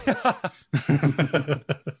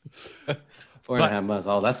 4.5 months.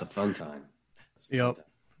 Oh, that's a fun time. Yep.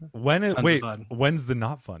 When's fun. When's the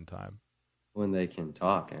not fun time? When they can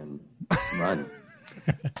talk and run.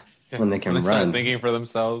 When they can When they start run. thinking for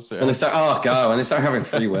themselves. Yeah. When they start, when they start having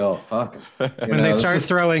free will, fuck 'em. When they start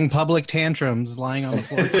throwing public tantrums, lying on the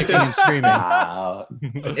floor, kicking and screaming. Wow.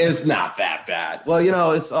 It's not that bad.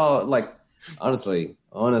 Well, it's all like, honestly,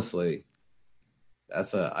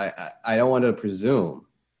 that's I don't want to presume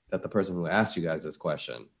that the person who asked you guys this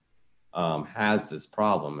question has this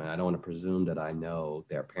problem, and I don't want to presume that I know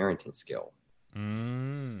their parenting skill.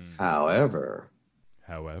 However,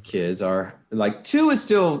 kids are like two is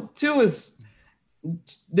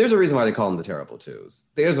there's a reason why they call them the terrible twos.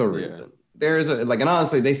 There's a reason. There's a and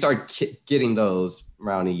honestly, they start getting those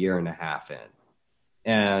around 1.5 years in,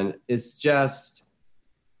 and it's just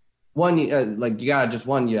one. You have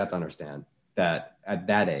to understand that at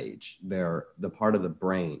that age, they're the part of the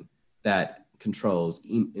brain that controls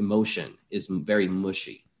emotion is very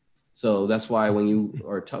mushy. So that's why when you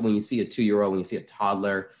when you see a 2-year-old, when you see a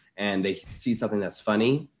toddler, and they see something that's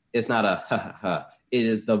funny, it's not a ha ha ha. It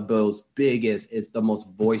is the most biggest, it's the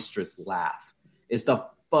most boisterous laugh. It's the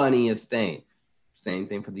funniest thing. Same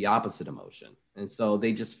thing for the opposite emotion. And so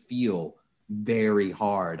they just feel very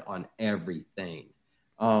hard on everything.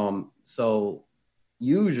 So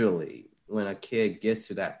usually when a kid gets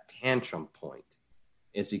to that tantrum point,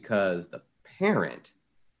 it's because the parent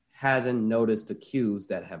hasn't noticed the cues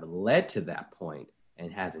that have led to that point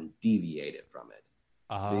and hasn't deviated from it.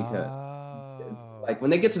 Because like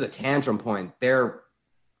when they get to the tantrum point, they're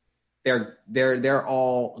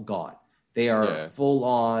all gone. They are full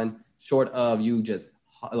on, short of you just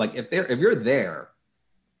like if you're there,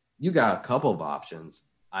 you got a couple of options.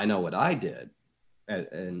 I know what I did,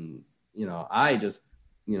 and I just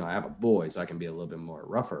I have a boy, so I can be a little bit more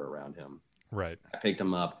rougher around him. Right. I picked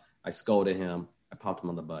him up, I scolded him, I popped him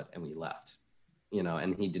on the butt, and we left.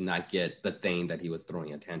 And he did not get the thing that he was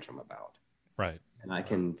throwing a tantrum about. Right. And I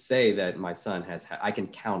can say that my son I can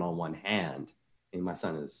count on one hand, and my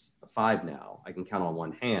son is 5 now. I can count on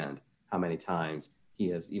one hand how many times he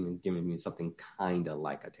has even given me something kind of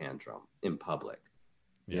like a tantrum in public,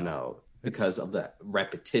 because of the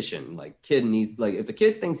repetition. Like kid needs, like if the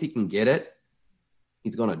kid thinks he can get it,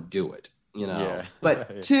 he's going to do it,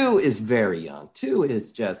 But 2 is very young. 2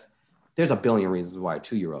 is just, there's a billion reasons why a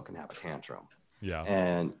 2-year-old can have a tantrum. Yeah.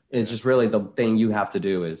 And it's just really the thing you have to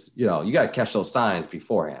do is, you got to catch those signs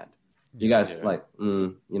beforehand. You guys like,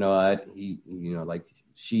 you know what? Like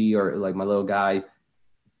she or like my little guy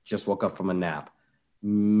just woke up from a nap.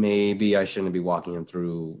 Maybe I shouldn't be walking him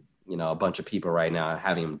through, a bunch of people right now,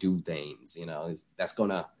 having him do things, that's going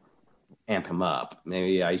to amp him up.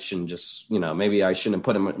 Maybe I shouldn't just, maybe I shouldn't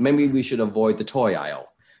put him. Maybe we should avoid the toy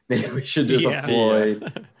aisle. Maybe we should just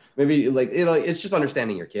avoid. Maybe it's just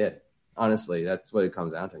understanding your kid. Honestly, that's what it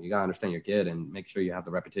comes down to. You gotta understand your kid and make sure you have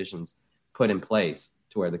the repetitions put in place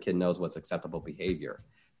to where the kid knows what's acceptable behavior.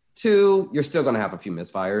 2, you're still gonna have a few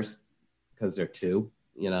misfires because they're 2.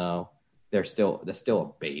 They're still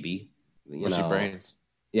a baby. Mushy brains.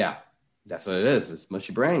 Yeah, that's what it is. It's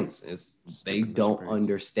mushy brains. They don't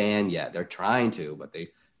understand yet. They're trying to, but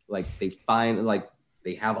they find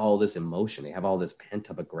they have all this emotion. They have all this pent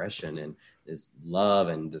up aggression and this love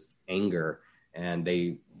and this anger. And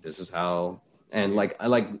this is how, and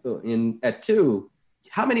at 2,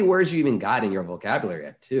 how many words you even got in your vocabulary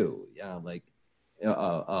at 2?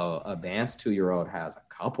 Advanced 2-year-old has a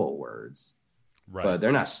couple words. Right. But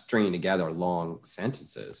they're not stringing together long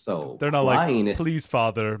sentences. So they're not like, please,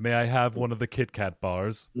 Father, may I have one of the Kit Kat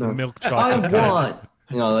bars? No, the milk chocolate. I want.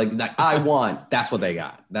 I want. That's what they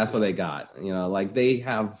got. They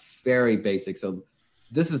have very basic. So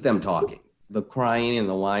this is them talking. The crying and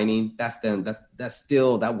the whining. That's them.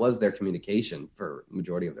 That was their communication for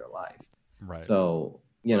majority of their life. Right. So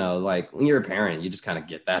when you're a parent, you just kind of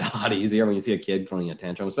get that a lot easier when you see a kid throwing a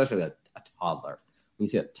tantrum, especially a toddler. When you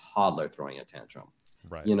see a toddler throwing a tantrum,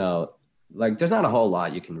 right? There's not a whole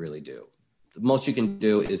lot you can really do. The most you can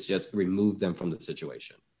do is just remove them from the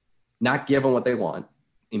situation, not give them what they want.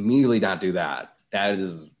 Immediately not do that. That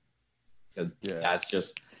is because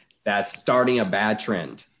that's starting a bad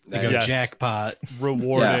trend. Jackpot.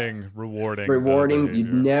 Rewarding. You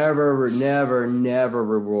never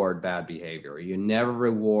reward bad behavior. You never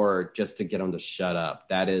reward just to get them to shut up.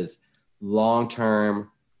 That is long-term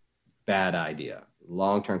bad idea.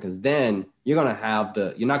 Long-term, because then you're not going to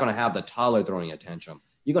have the toddler throwing a tantrum.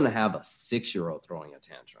 You're going to have a 6-year-old throwing a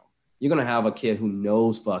tantrum. You're going to have a kid who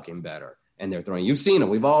knows fucking better. And they're throwing. You've seen them.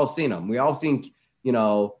 We've all seen them. We all seen,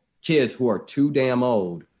 kids who are too damn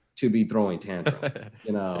old to be throwing tantrums.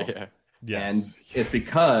 Yeah. Yes. And it's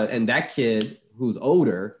because that kid who's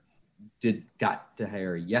older got to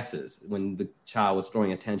hear yeses when the child was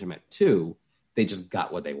throwing a tantrum at 2. They just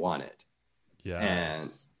got what they wanted. Yeah. And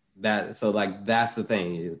that's the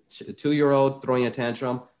thing. A 2-year-old throwing a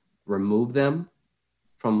tantrum, remove them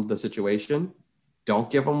from the situation. Don't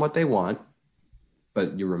give them what they want.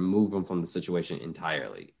 But you remove them from the situation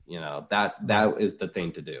entirely. That is the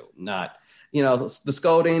thing to do. Not, the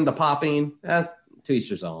scolding, the popping, that's to each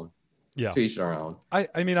his own. Yeah. To each their own.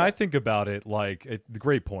 I think about it the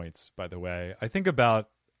great points, by the way. I think about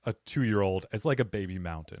a 2-year-old as like a baby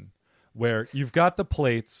mountain where you've got the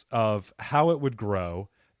plates of how it would grow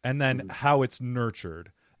and then how it's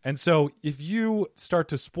nurtured. And so if you start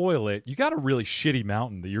to spoil it, you got a really shitty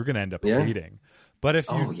mountain that you're going to end up hating. But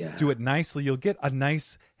if you do it nicely, you'll get a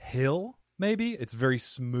nice hill, maybe. It's very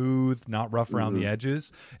smooth, not rough around the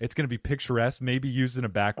edges. It's going to be picturesque, maybe used in a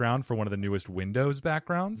background for one of the newest Windows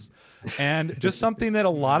backgrounds. And just something that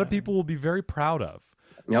a lot of people will be very proud of.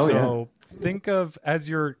 Think of, as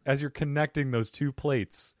you're connecting those 2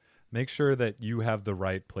 plates, make sure that you have the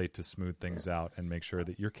right plate to smooth things out and make sure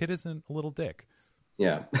that your kid isn't a little dick.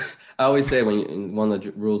 Yeah. I always say one of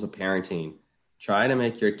the rules of parenting, try to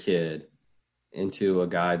make your kid into a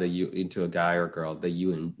guy or girl that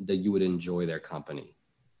you would enjoy their company.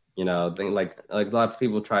 Like a lot of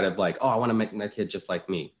people try to I want to make my kid just like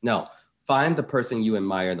me. No, find the person you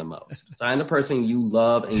admire the most. Find the person you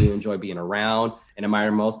love and you enjoy being around and admire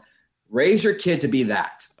the most. Raise your kid to be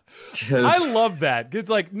that. I love that. It's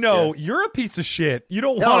like, no, you're a piece of shit. You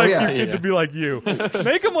don't want your kid to be like you.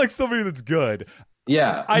 Make him like somebody that's good.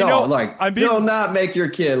 Yeah, I know. Do not make your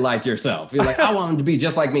kid like yourself. You're like, I want him to be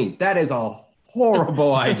just like me. That is a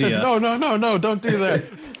horrible idea. No, don't do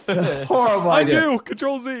that. Horrible idea. I do.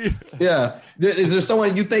 Control Z. Yeah. Is there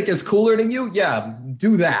someone you think is cooler than you? Yeah,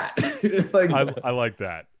 do that. I like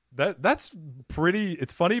that. That's pretty.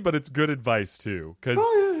 It's funny, but it's good advice too. Because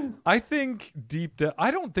I think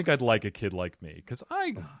I don't think I'd like a kid like me because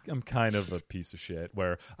I am kind of a piece of shit.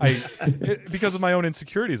 Where because of my own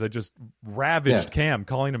insecurities, I just ravaged Cam,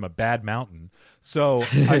 calling him a bad mountain. So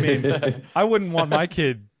I wouldn't want my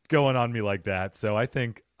kid going on me like that. So I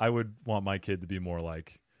think I would want my kid to be more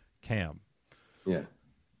like Cam. Yeah.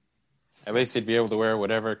 At least he'd be able to wear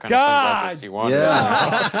whatever kind of sunglasses he wanted.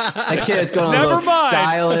 Yeah. That kid's going to look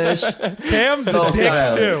stylish. Cam's a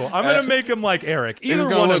dick, too. I'm going to make him like Eric. Either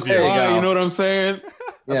one of you. You know what I'm saying?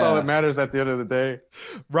 That's all that matters at the end of the day.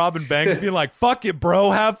 Robin Banks being like, fuck it,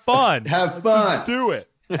 bro. Have fun. Have fun. Just do it.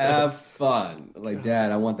 Have fun. Like,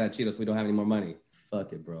 Dad, I want that Cheetos. We don't have any more money.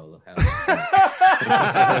 Fuck it, bro. Have fun.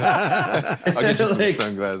 I'll get you some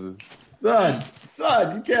sunglasses.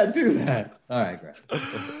 son, you can't do that. All right, Greg.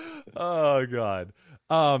 Oh God.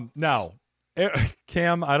 Now,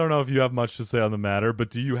 Cam, I don't know if you have much to say on the matter, but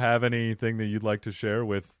do you have anything that you'd like to share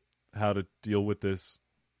with how to deal with this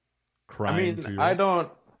crying? I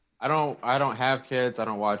don't have kids. I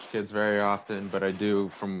don't watch kids very often, but I do,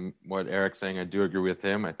 from what Eric's saying, I do agree with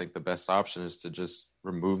him. I think the best option is to just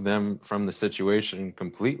remove them from the situation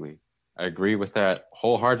completely. I agree with that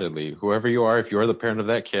wholeheartedly. Whoever you are, if you're the parent of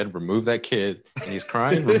that kid, remove that kid and he's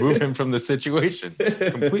crying, remove him from the situation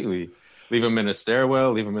completely. Leave him in a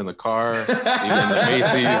stairwell, leave him in the car, leave him in the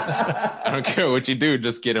Macy's. I don't care what you do,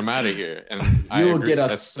 just get him out of here. And you will get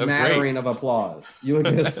a smattering of applause. You will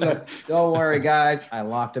get don't worry, guys. I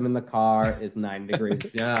locked him in the car. It's 90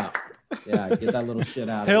 degrees. Yeah, get that little shit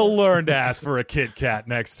out of here. He'll learn to ask for a Kit Kat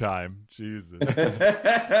next time. Jesus.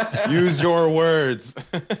 Use your words.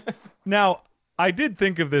 Now, I did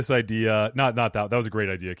think of this idea. Not that. That was a great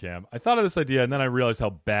idea, Cam. I thought of this idea, and then I realized how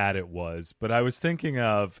bad it was. But I was thinking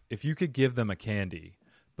of if you could give them a candy,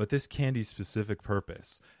 but this candy's specific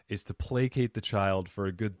purpose is to placate the child for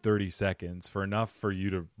a good 30 seconds, for enough for you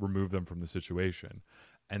to remove them from the situation.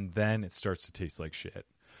 And then it starts to taste like shit.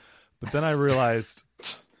 But then I realized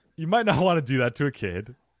you might not want to do that to a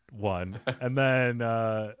kid, one. And then,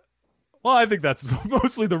 well, I think that's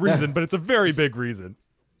mostly the reason, but it's a very big reason.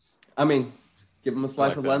 I mean, give them a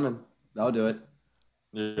slice of lemon. That'll do it.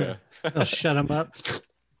 Yeah. They'll shut them up.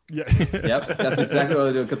 Yeah. Yep, that's exactly what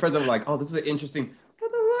they do. Because first I'm like, oh, this is interesting.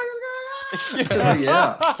 What the fuck is going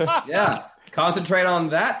on? Yeah. Concentrate on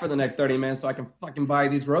that for the next 30 minutes so I can fucking buy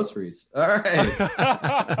these groceries. All right.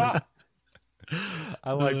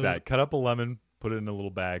 I like that. Cut up a lemon, put it in a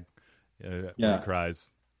little bag. When he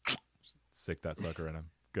cries, stick that sucker in him.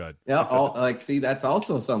 Good. Yeah. See, that's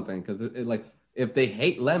also something because like if they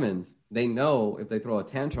hate lemons, they know if they throw a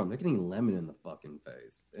tantrum, they're getting lemon in the fucking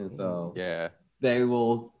face, and so they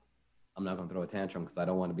will. I'm not gonna throw a tantrum because I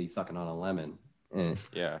don't want to be sucking on a lemon.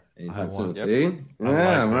 Anytime soon. See?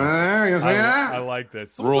 I like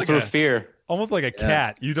this. Rule through fear. Almost like a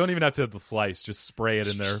cat. You don't even have to have the slice. Just spray it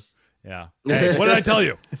in there. Yeah. Hey, what did I tell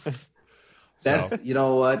you? That's you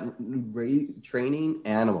know what? Training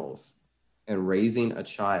animals and raising a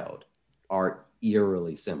child are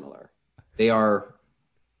eerily similar. They are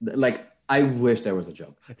like, I wish there was a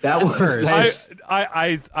joke. That was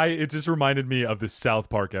it just reminded me of the South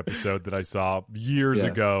Park episode that I saw years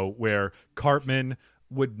ago where Cartman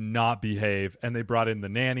would not behave, and they brought in the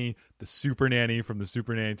nanny, the super nanny from the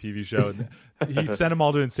Super Nanny TV show. He sent them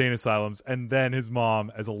all to insane asylums, and then his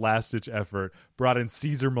mom, as a last-ditch effort, brought in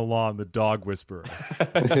Caesar Milan, the dog whisperer.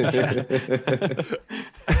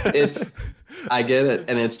 I get it,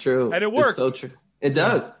 and it's true. And it works. It's so true. It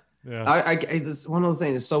does. Yeah. It's one of those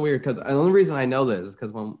things. It's so weird because the only reason I know this is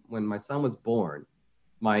because when my son was born,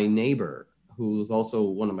 my neighbor, who's also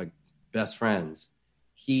one of my best friends,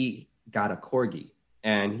 he got a corgi.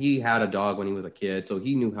 And he had a dog when he was a kid, so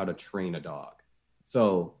he knew how to train a dog.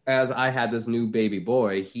 So as I had this new baby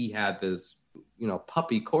boy, he had this,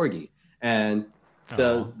 puppy corgi. And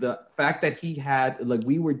the fact that he had, like,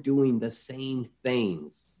 we were doing the same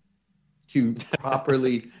things to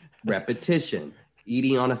properly repetition,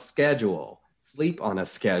 eating on a schedule, sleep on a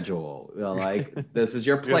schedule. Like, this is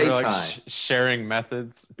your playtime. Sharing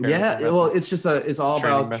methods. Well, it's all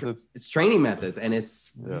about it's training methods, and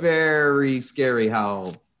it's very scary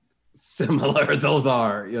how similar those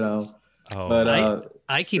are. But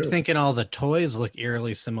I keep thinking all the toys look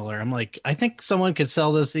eerily similar. I'm like, I think someone could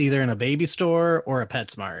sell this either in a baby store or a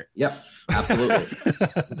PetSmart. Yep,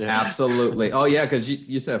 absolutely, absolutely. Oh yeah, because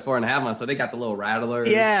you said 4.5 months, so they got the little rattler.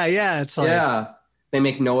 Yeah, it's like They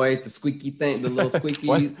make noise, the squeaky thing, the little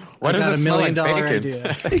squeakies. What got does $1 million like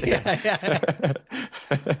idea.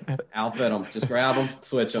 Outfit them, just grab them,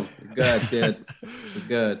 switch them. Good, kid.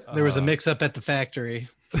 Good. There was a mix-up at the factory.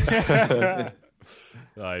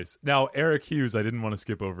 Nice. Now, Eric Hughes, I didn't want to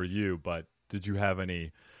skip over you, but did you have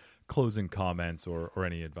any closing comments or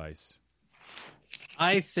any advice?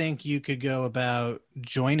 I think you could go about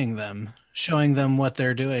joining them, showing them what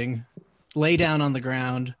they're doing. Lay down on the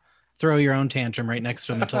ground. Throw your own tantrum right next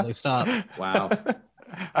to them until they stop. Wow.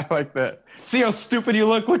 I like that. See how stupid you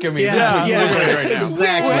look? Look at me. Yeah, right now.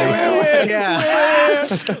 Exactly. Yeah.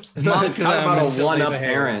 Talk about a one-up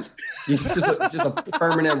parent. He's just a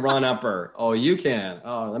permanent run-upper. Oh, you can.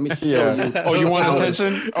 Oh, let me show you. Oh, you want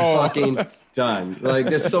attention? Oh, fucking done. Like,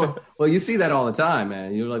 there's you see that all the time,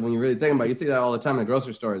 man. You're like, when you really think about it, you see that all the time in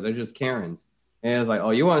grocery stores. They're just Karens. And it's like, oh,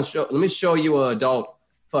 you want to show? Let me show you an adult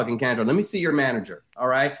fucking tantrum. Let me see your manager. All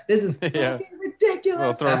right, this is fucking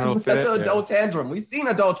ridiculous. That's an adult tantrum. We've seen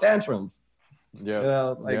adult tantrums. Yeah. You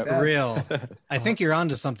know, like Yep. For that. real. I think you're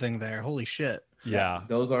onto something there. Holy shit. Yeah.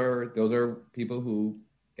 Those are people who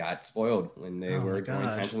got spoiled when they Oh, were my going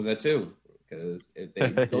gosh. tantrums at 2. Because if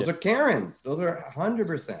they those are Karens. Those are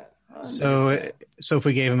 100%. So 100%. if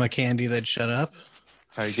we gave him a candy, they'd shut up.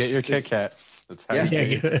 That's how you get your Kit Kat. That's how Yeah. you get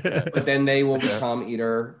your Kit Yeah. Kat. But then they will Yeah. become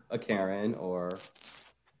either a Karen or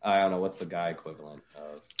I don't know what's the guy equivalent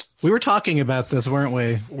of We were talking about this, weren't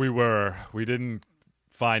we? We were. We didn't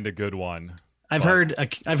find a good one. I've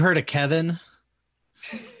But- heard a Kevin.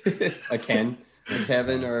 a Ken, a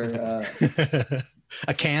Kevin, or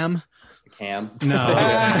A Cam. a Cam. No.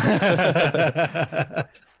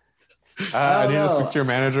 I need to know. speak to your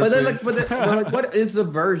manager. But then, please. like, what is the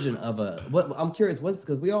version of a? What I'm curious. What's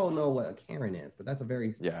because we all know what a Karen is, but that's a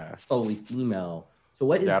very Yeah. solely female. So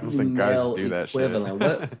what is Yeah, I the don't think guys male do that shit. equivalent?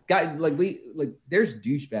 What guy like? There's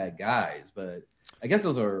douchebag guys, but I guess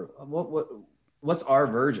those are what's our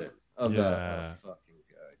version of the Yeah. fucking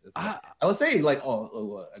guy? I would say like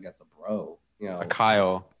I guess a bro. You know, A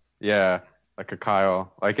Kyle. Yeah. Like a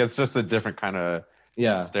Kyle. Like it's just a different kind of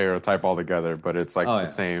yeah. stereotype altogether, but it's like Oh, the yeah.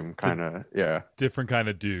 same kind of Different kind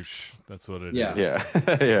of douche. That's what it is. Yeah.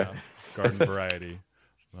 yeah. Yeah. Garden variety.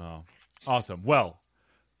 Wow. Awesome. Well,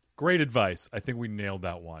 great advice. I think we nailed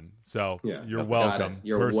that one. So Yeah, you're got welcome. it.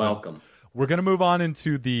 You're person. welcome. We're going to move on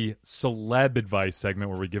into the celeb advice segment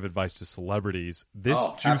where we give advice to celebrities.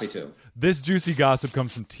 Happy to. This juicy gossip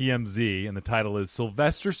comes from TMZ, and the title is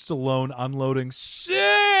Sylvester Stallone unloading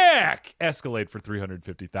sick Escalade for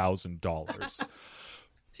 $350,000.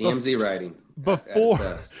 TMZ writing. Before,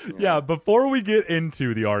 At its best. yeah, before we get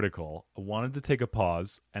into the article, I wanted to take a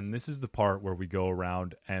pause, and this is the part where we go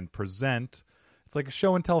around and present. It's like a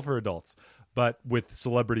show and tell for adults, but with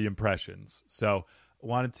celebrity impressions. So I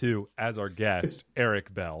wanted to, as our guest,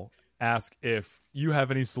 Eric Bell, ask if you have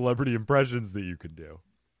any celebrity impressions that you can do.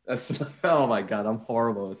 That's, oh my god, I'm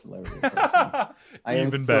horrible with celebrity impressions. I am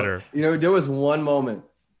Even so- better. You know, there was one moment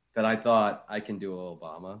that I thought I can do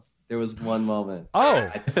Obama. There was one moment Oh,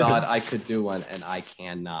 I thought I could do one, and I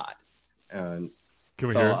cannot. And can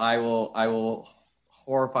we so hear? I will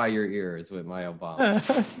horrify your ears with my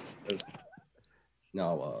Obama.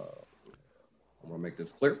 Now, I want to make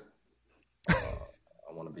this clear.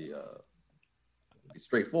 I want to be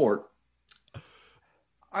straightforward.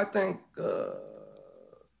 I think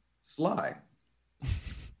Sly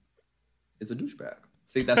is a douchebag.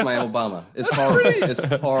 See, that's my Obama. It's horrible. It's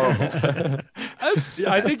horrible.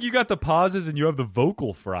 I think you got the pauses and you have the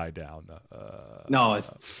vocal fry down. No, it's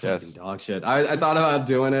fucking dog shit. I thought about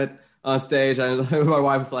doing it on stage. My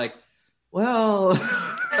wife was like, well,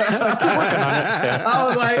 I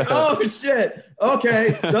was like, oh shit.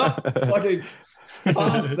 Okay. No, fucking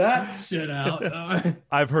toss that shit out.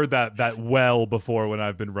 I've heard that well before when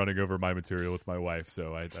I've been running over my material with my wife,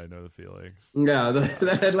 so I know the feeling. Yeah,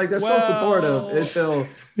 like they're so supportive until,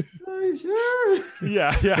 are you sure?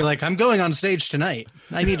 Yeah. You're like, I'm going on stage tonight.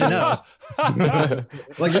 I need to know.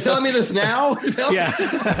 Like, you're telling me this now? You're telling me- Yeah.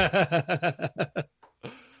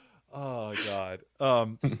 Oh God.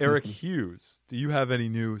 Eric Hughes, do you have any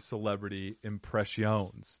new celebrity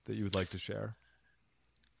impressions that you would like to share?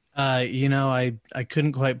 I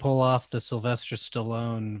couldn't quite pull off the Sylvester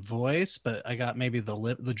Stallone voice, but I got maybe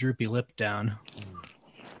the droopy lip down.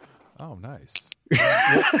 Oh, nice.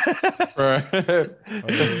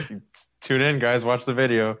 Tune in, guys. Watch the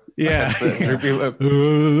video. Yeah. That's the droopy lip.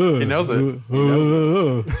 He knows it.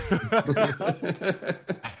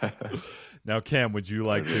 Now, Cam, would you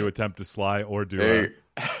like to attempt to Sly or do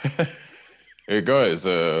Hey, hey guys.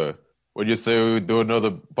 What do you say we do another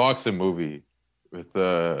boxing movie? With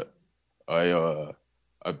I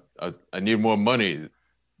need more money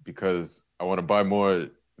because I want to buy more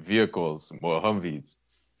vehicles, more Humvees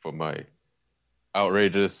for my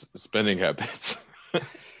outrageous spending habits.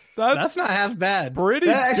 That's not half bad. pretty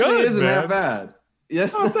That actually good, isn't man. that bad.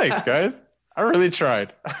 Yes. Oh, thanks, guys. I really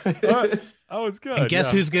tried. That was good. And guess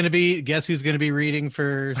yeah. who's gonna be reading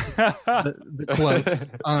for the quote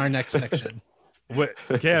on our next section? Wait,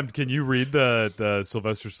 Cam, can you read the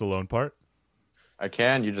Sylvester Stallone part? I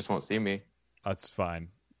can. You just won't see me. That's fine.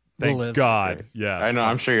 We'll Thank live. God. Yeah. I know.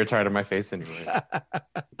 I'm sure you're tired of my face anyway.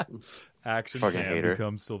 Action Fucking Cam hater.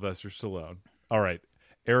 becomes Sylvester Stallone. All right.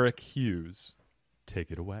 Eric Hughes,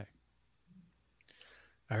 take it away.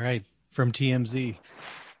 All right, from TMZ.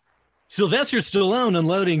 Sylvester Stallone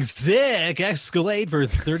unloading sick Escalade for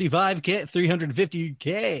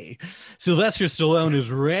 350K. Sylvester Stallone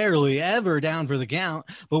is rarely ever down for the count,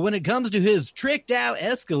 but when it comes to his tricked out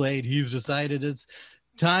Escalade, he's decided it's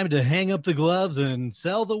time to hang up the gloves and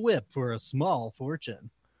sell the whip for a small fortune.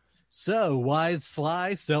 So why is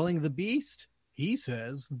Sly selling the beast? He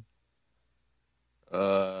says,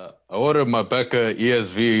 I ordered my Becca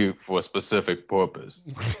ESV for a specific purpose.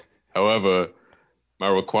 However, my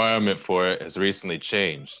requirement for it has recently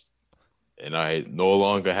changed, and I no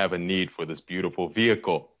longer have a need for this beautiful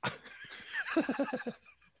vehicle.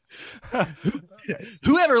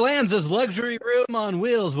 Whoever lands this luxury room on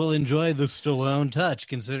wheels will enjoy the Stallone touch,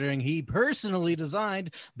 considering he personally designed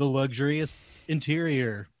the luxurious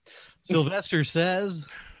interior. Sylvester says,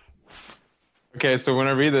 Okay, so when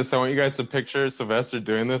I read this, I want you guys to picture Sylvester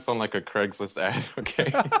doing this on like a Craigslist ad, okay?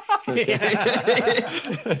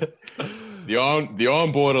 The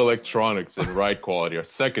onboard electronics and ride quality are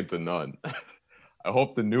second to none. I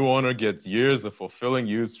hope the new owner gets years of fulfilling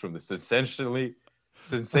use from the sensationally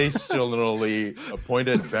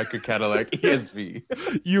appointed Becker Cadillac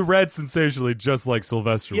ESV. You read sensationally just like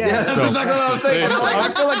Sylvester. Yeah, that's so, exactly what I was thinking.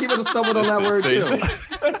 I feel like he would have stumbled on that word too.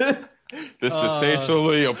 The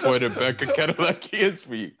sensationally appointed Becker Cadillac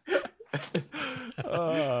ESV.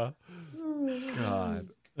 God.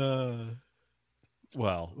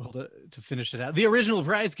 Well, to finish it out, the original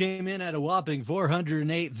price came in at a whopping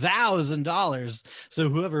 $408,000. So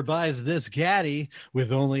whoever buys this caddy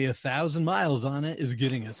with only 1,000 miles on it is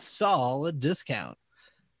getting a solid discount.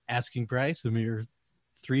 Asking price a mere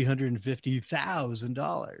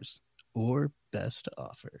 $350,000 or best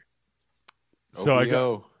offer. so I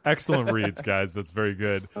got excellent reads, guys. That's very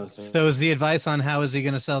good. So is the advice on how is he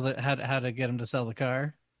going to sell how to get him to sell the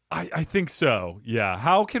car? I think so. Yeah.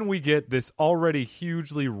 How can we get this already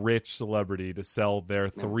hugely rich celebrity to sell their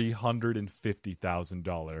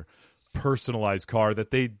 $350,000 personalized car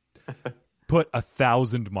that they put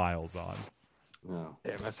 1,000 miles on? No.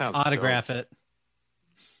 Damn, that sounds Autograph it.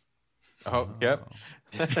 Oh, yep.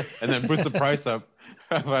 And then boost the price up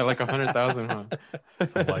by like 100,000. Huh?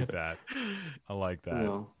 I like that. I like that. You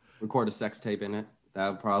know, record a sex tape in it. That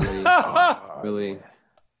would probably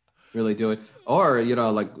really do it. Or, you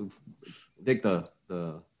know, like, I think the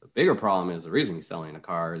bigger problem is the reason he's selling a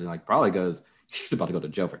car, and like probably because he's about to go to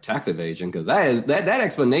jail for tax evasion, because that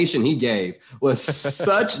explanation he gave was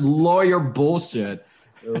such lawyer bullshit.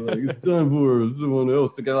 Like, it's time for someone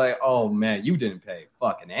else to go like, oh man, you didn't pay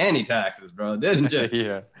fucking any taxes, bro, didn't you?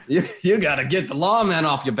 Yeah. You got to get the lawman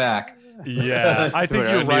off your back. Yeah, I think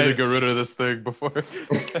Like, you're I need right. to get rid of this thing before it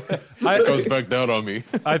goes back down on me.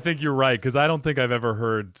 I think you're right, because I don't think I've ever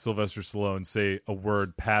heard Sylvester Stallone say a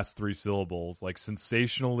word past 3 syllables, like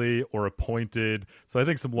sensationally or appointed. So I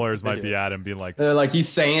think some lawyers might be at him being like, Like he's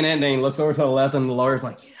saying it, and then he looks over to the left, and the lawyer's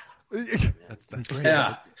like, that's great.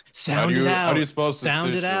 yeah. Sound it out. How do you spell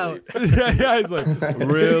Sound it out. yeah, he's like,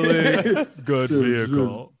 really good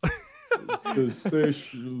vehicle.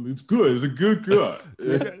 Sensational. It's good. It's a good car.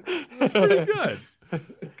 That's pretty good.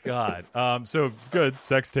 God. So good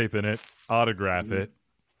sex tape in it. Autograph it.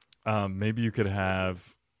 Maybe you could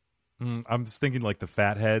have. I'm just thinking like the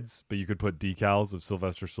fat heads, but you could put decals of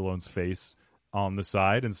Sylvester Stallone's face on the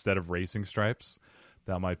side instead of racing stripes.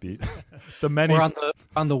 That might be the many. Or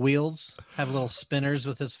on the wheels, have little spinners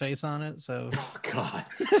with his face on it. So, Oh God.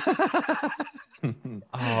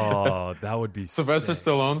 Oh, that would be Sylvester sick.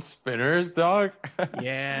 Stallone spinners, dog?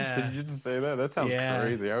 yeah, Did you just say that? That sounds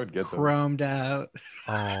crazy. I would get them. chromed out.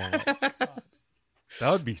 Oh, that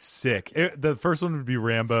would be sick. The first one would be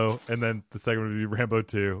Rambo, and then the second one would be Rambo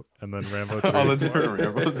 2, and then Rambo 3. All the different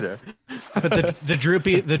Rambos, yeah. But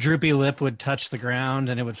the droopy lip would touch the ground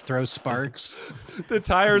and it would throw sparks. The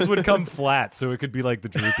tires would come flat, so it could be like the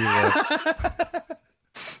droopy lip.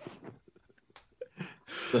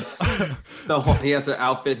 He has to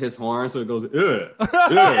outfit his horn so it goes, Yeah.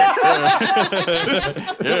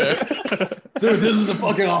 dude, this is a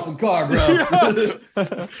fucking awesome car, bro.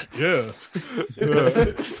 Yeah.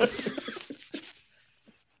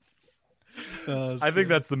 I think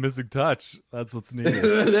that's the missing touch. That's what's needed.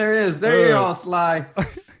 There is. There you go, Sly.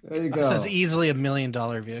 There you go. This is easily $1 million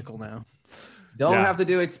vehicle now. Don't Yeah. have to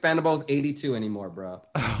do Expendables 82 anymore, bro.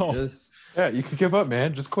 Oh, Just Yeah, you can give up,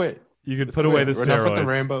 man. Just quit. you could Just put away the quit. We're done with the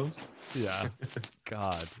steroids. Rambos. Yeah.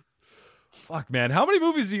 God. Fuck, man. How many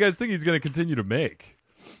movies do you guys think he's going to continue to make?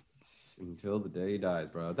 until the day he dies,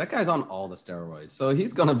 bro. That guy's on all the steroids, so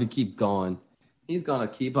he's gonna keep going. He's gonna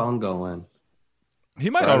keep on going.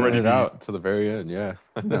 He might Riding already it be out to the very end. Yeah.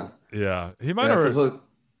 Yeah. Yeah, he might Yeah, 'cause already. look,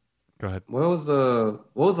 Go ahead. what was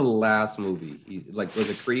the last movie? Was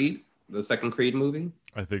it Creed? The second Creed movie?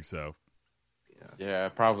 I think so. Yeah,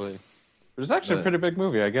 probably. It was actually a But- pretty big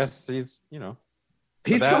movie. I guess he's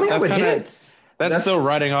He's that- coming out that's with kinda- hits. that's still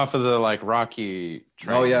riding off of the like Rocky.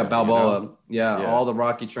 Train, Oh yeah, you Balboa. know? Yeah, Yeah. all the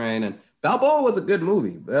Rocky train, and Balboa was a good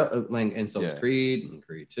movie. And so is Yeah. Creed, and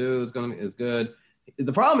Creed 2 is good.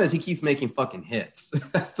 The problem is he keeps making fucking hits.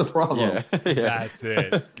 That's the problem. Yeah, yeah. That's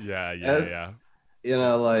it. Yeah, yeah, As- yeah. You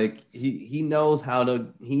know, like he knows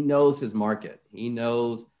he knows his market. He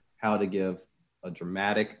knows how to give a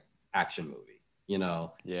dramatic action movie. You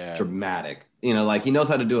know, dramatic. You know, like he knows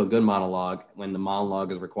how to do a good monologue when the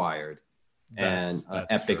monologue is required, and an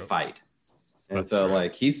epic true. fight. And That's so, true.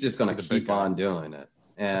 like, he's just gonna The big keep guy. on doing it.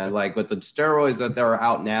 And like with the steroids that are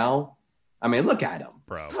out now, I mean, look at him,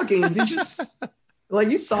 Bro. Fucking, you just like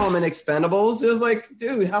you saw him in Expendables. It was like,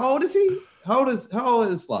 dude, how old is he? How old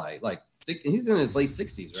is Sly? Like, he's in his late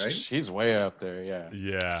 60s, right? He's way up there. Yeah.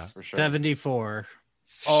 Yeah. For sure. 74.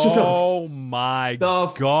 Oh my The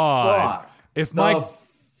God. fuck? If my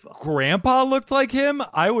The grandpa looked like him,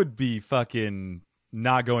 I would be fucking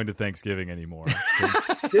not going to Thanksgiving anymore.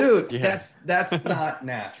 'Cause Dude, Yeah. that's not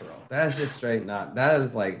natural. That's just straight not. That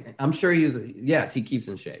is like, I'm sure yes, he keeps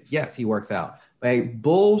in shape. Yes, he works out. Like,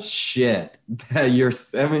 bullshit that you're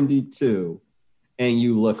 72 and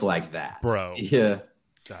you look like that. Bro. Yeah.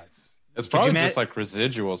 that's It's probably you just like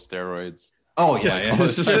residual steroids. Oh, yeah. All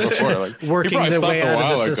this shit before, like, Working he probably their stopped way a out of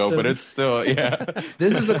while the ago, system. but it's still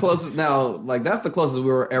This is the closest now, like, that's the closest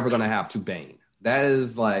we were ever going to have to Bane. That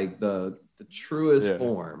is like the truest Yeah.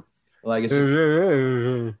 form. Like, it's just.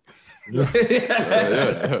 Yes,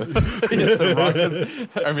 the Rock is-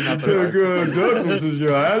 I mean, not the Rock. Douglas is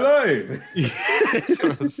your highlight.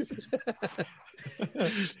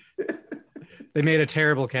 They made a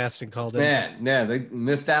terrible casting call. Didn't Man, they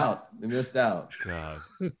missed out. They missed out. God.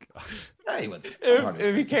 Nah, he wasn't.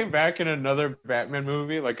 If he came back in another Batman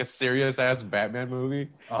movie, like a serious ass Batman movie,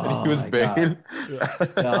 and Oh he was my Bane.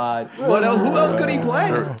 God. What else? Who else could he play?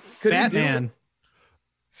 Could Batman.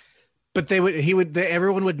 But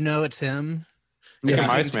everyone would know it's him. Make him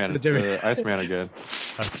Yeah. Iceman. Iceman again.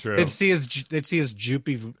 That's true. They'd see his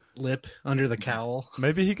droopy lip under the cowl.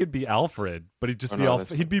 Maybe he could be Alfred, but he'd just Oh, be no, all,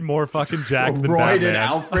 that's- he'd be more fucking jacked than Roided Batman.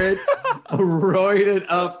 Alfred. A roided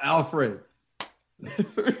up Alfred.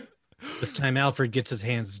 This time Alfred gets his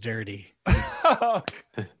hands dirty.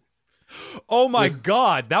 Oh my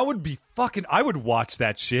God, that would be fucking. I would watch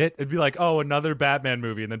that shit. It'd be like, oh, another Batman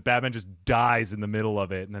movie, and then Batman just dies in the middle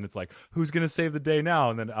of it, and then it's like, who's gonna save the day now?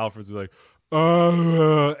 And then Alfred's like,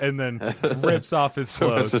 and then rips off his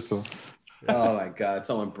clothes. Oh my God.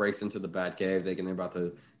 Someone breaks into the Batcave thinking they're about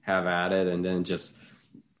to have at it, and then just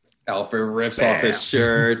Alfred rips off his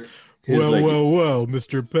shirt. He's like, whoa,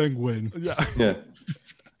 Mr. Penguin. Yeah. yeah.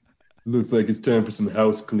 Looks like it's time for some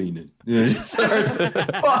house cleaning. Yeah, just starts,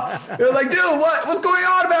 fuck. You're like, dude, what's going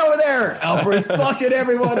on over there? Alfred's fucking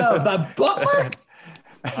everyone up. The butler?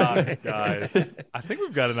 Guys, I think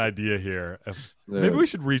we've got an idea here. Maybe we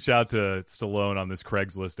should reach out to Stallone on this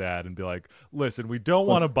Craigslist ad and be like, listen, we don't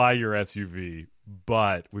want to buy your SUV,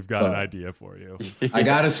 but we've got an idea for you. I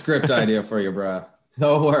got a script idea for you, bro.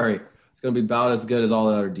 Don't worry. It's going to be about as good as all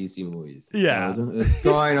the other DC movies. Yeah. So it's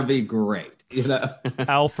going to be great. You know?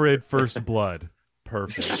 Alfred First Blood.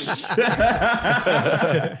 Perfect.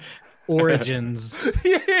 Origins.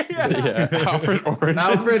 Yeah, Alfred Orange.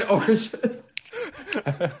 Alfred Orange.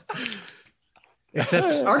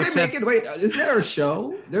 Except, Are they making? Wait, is there a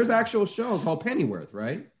show? There's an actual show called Pennyworth,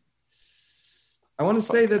 right? I want to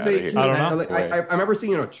say that they. outta here. I don't know. I remember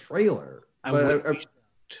seeing a trailer. I But wouldn't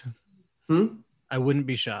I wouldn't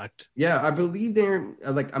be shocked. yeah, I believe they're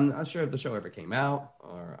like. I'm not sure if the show ever came out,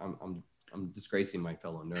 or I'm disgracing my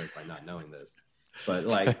fellow nerd by not knowing this. But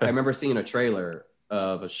like, I remember seeing a trailer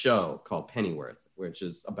of a show called Pennyworth, which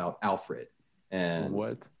is about Alfred. And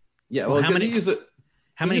What? yeah, Well, well, how because many- he used to.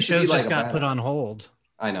 How He many used to be shows like just a got put on badass. hold?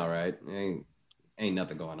 I know, right? Ain't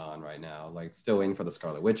nothing going on right now. Like, still waiting for the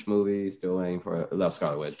Scarlet Witch movie. Still waiting for Love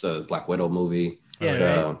Scarlet Witch, the Black Widow movie. Yeah,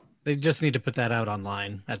 Uh, right. They just need to put that out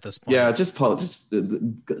online at this point. Yeah, just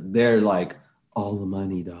they're like all the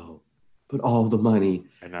money though, but all the money.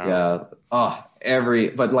 I know. Yeah.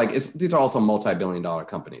 But like these are also multi-billion-dollar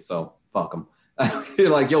companies, so fuck them.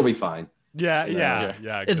 Like, you'll be fine. Yeah,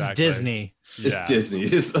 It's exactly. Disney. It's Yeah. Disney.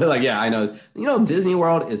 It's like, yeah, I know. You know, Disney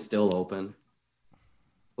World is still open.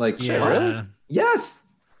 Like, Yeah. really?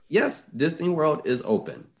 Yes, Disney World is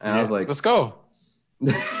open, and I was like, Let's go. I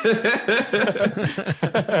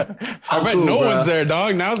bet cool, no bro. one's there,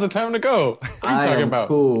 dog. Now's the time to go. What are you I talking am about?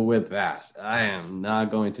 cool with that. I am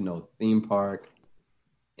not going to no theme park.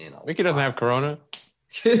 Mickey doesn't have Corona.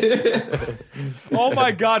 Oh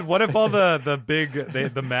my God! What if all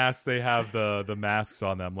the masks they have the masks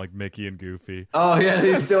on them like Mickey and Goofy? Oh yeah,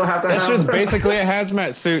 they still have to That's have. just basically a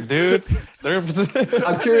hazmat suit, dude.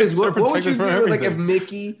 I'm curious, what they're would you protected do from like if everything.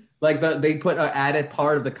 Mickey, like they put an added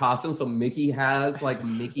part of the costume, so Mickey has like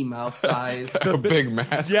Mickey Mouse size a big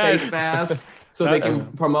mask. Yes. face mask. so they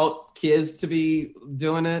can promote kids to be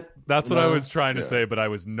doing it. That's what I No. was trying to Yeah. say, but I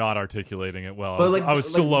was not articulating it well. But I was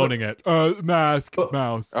still loaning it. Mask,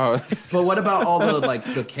 mouse. Oh, But what about all the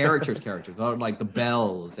the characters, or like the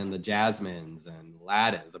Bells and the Jasmines and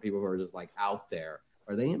Aladdins, the people who are just like out there?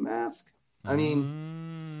 Are they in mask? I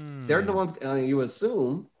mean, they're the ones you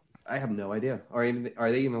assume. I have no idea. Are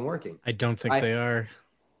they even working? I don't think they are.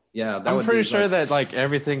 Yeah, that I'm would pretty be sure like, that like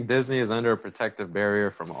everything Disney is under a protective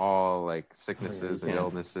barrier from all like sicknesses you and can't.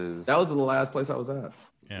 illnesses. that was the last place I was at.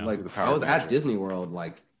 Yeah. Like The Power I was at Rangers. Disney World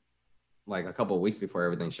like a couple of weeks before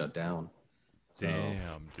everything shut down. So,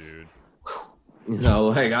 Damn, dude.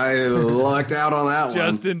 like I lucked out on that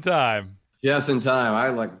Just one. in time. Just in time. I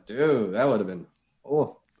like, dude, that would have been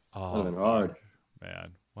Oh, Would've been hard. fuck,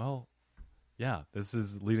 man. Well, yeah, this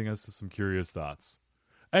is leading us to some curious thoughts.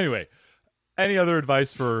 Anyway, any other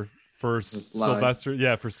advice for Sly. Sylvester?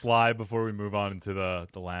 Yeah, for Sly before we move on into the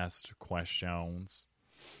last questions.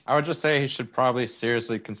 I would just say he should probably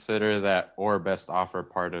seriously consider that or best offer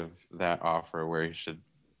part of that offer, where you should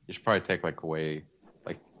probably take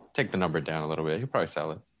take the number down a little bit. He'll probably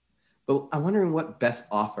sell it. But I'm wondering what best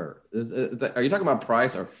offer is. Are you talking about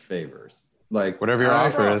price or favors? Like Whatever your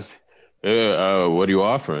offer is. What are you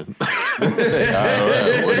offering? What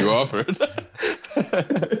are you offering?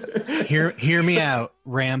 Hear me out,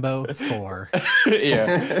 Rambo 4.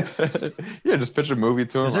 Yeah. Yeah, just pitch a movie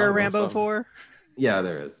to him. Is there a I don't know, Rambo something. 4? Yeah,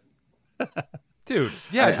 there is. Dude,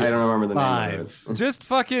 yeah, I don't remember the name of it. just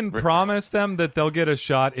fucking promise them that they'll get a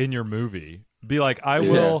shot in your movie. Be like, I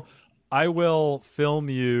will film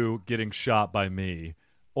you getting shot by me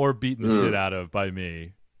or beaten the shit out of by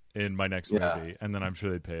me in my next Yeah. movie, and then I'm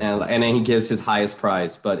sure they'd pay it. And then he gives his highest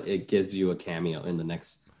price, but it gives you a cameo in the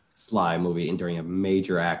next Sly movie and during a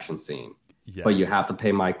major action scene. Yes. But you have to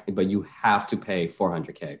pay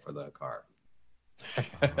 $400K for the car.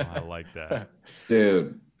 Oh, I like that.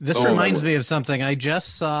 Dude. This Oh, reminds my- me of something. I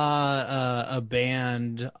just saw a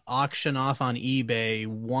band auction off on eBay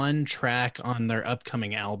one track on their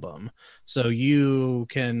upcoming album. So you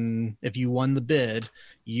can, if you won the bid,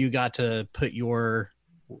 you got to put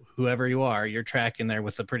whoever you are, your track in there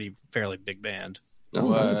with a fairly big band. Oh,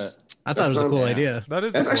 What? nice. I thought it was a That's cool not- idea. That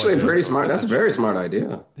is That's a cool actually idea. pretty smart. That's a very smart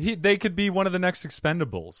idea. They could be one of the next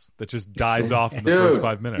Expendables that just dies off in the Dude, first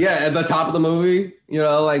 5 minutes. Yeah, at the top of the movie,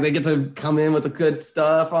 like they get to come in with the good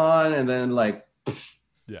stuff on, and then like,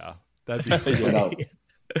 Yeah. That'd be sick. God.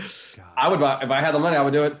 God. I would buy if I had the money, I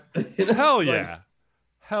would do it. Hell Like, yeah.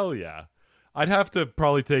 Hell yeah. I'd have to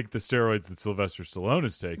probably take the steroids that Sylvester Stallone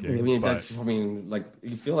is taking. but- like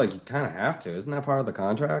you feel like you kind of have to. Isn't that part of the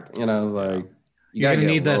contract? You You're gotta gonna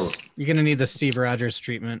get need low. this. You're gonna need the Steve Rogers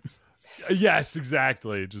treatment. Yes,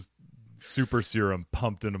 exactly. Just super serum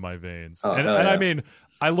pumped into my veins. Oh, and hell I yeah. mean,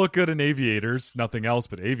 I look good in aviators, nothing else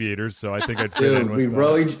but aviators, so I think I'd fit in Dude, with we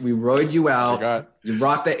that. rode you out. Forgot. You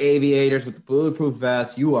rock the aviators with the bulletproof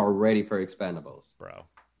vest. You are ready for Expendables. Bro.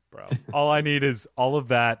 All I need is all of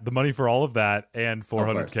that, the money for all of that, and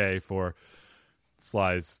 $400K for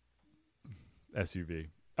Sly's SUV.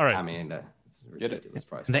 All right. I mean, it's a Get it. ridiculous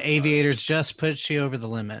price. And the aviators just push you over the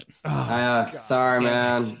limit. Sorry,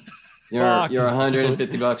 man. Fuck. You're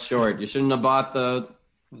 $150 short. You shouldn't have bought the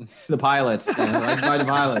pilots. Man. Why'd you buy the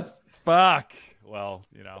pilots? Fuck. Well,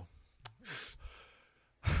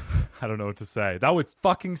 I don't know what to say. That would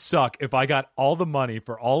fucking suck if I got all the money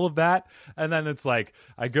for all of that, and then it's like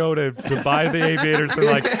I go to buy the aviators. They're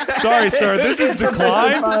like, "Sorry, sir, this is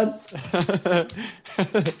declined."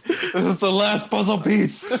 This is the last puzzle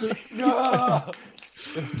piece.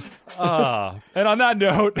 And on that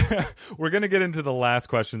note, we're going to get into the last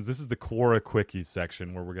questions. This is the Quora Quickies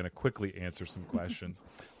section where we're going to quickly answer some questions.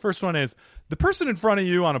 First one is, the person in front of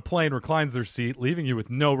you on a plane reclines their seat, leaving you with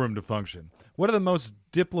no room to function. What are the most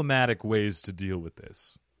diplomatic ways to deal with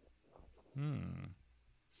this?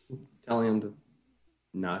 Telling him to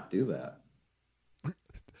not do that. That's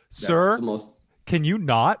Sir, the most. can you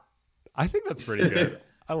not? I think that's pretty good.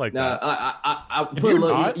 I like No, that. I put a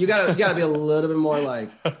little. not? You gotta be a little bit more like.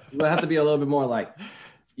 You have to be a little bit more like.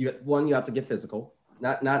 You have to get physical,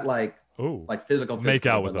 not like Oh, physical. Make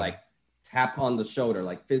out but with them. like tap on the shoulder,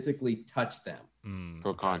 like physically touch them,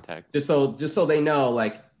 Full contact. just so they know,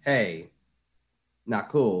 like, hey, not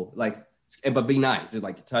cool, like, but be nice,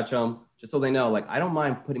 like you touch them, just so they know, like, I don't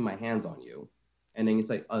mind putting my hands on you, and then you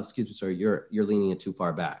say, oh, excuse me, sir, you're leaning it too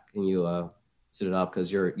far back, and you sit it up because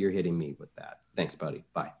you're hitting me with that. Thanks, buddy.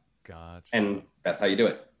 Bye. gotcha. And that's how you do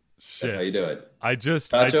it. That's how you Shit. do it. I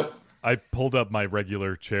just Touch them. I pulled up my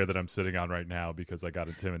regular chair that I'm sitting on right now because I got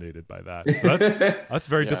intimidated by that. So that's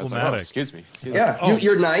very Yeah, I was like, oh, diplomatic. excuse me. Yeah, Oh,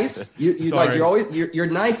 you're nice. You like sorry. you're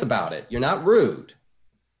nice about it. You're not rude.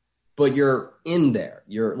 but you're in there.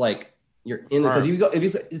 You're in because you go if you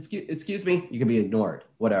say excuse me, you can be ignored.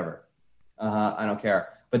 Whatever. I don't care.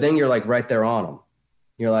 But then you're like right there on them.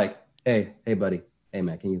 You're like, hey buddy, hey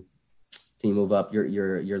man, can you move up? You're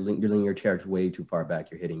leaning your chair way too far back.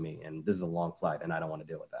 You're hitting me, and this is a long flight, and I don't want to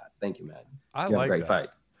deal with that. Thank you, man. I you like have a great that. fight.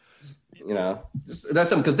 You know, that's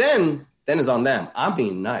something because then it's on them. I'm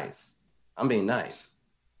being nice. I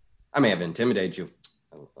may have intimidated you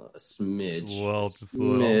a smidge. Well, just a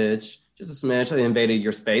little. Just a smidge. I invaded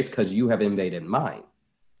your space because you have invaded mine.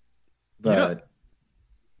 But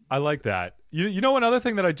I like that. You know, another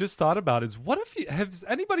thing that I just thought about is what if has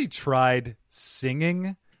anybody tried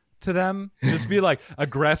singing to them? Just be like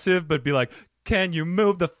aggressive, but be like, can you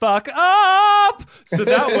move the fuck up? So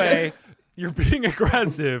that way you're being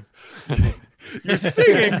aggressive. You're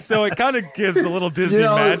singing, so it kind of gives a little Disney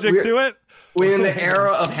magic to it. We're in the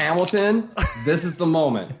era of Hamilton. This is the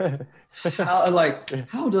moment. How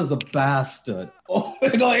does a bastard? Oh,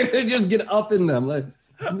 like, they just get up in them. Like,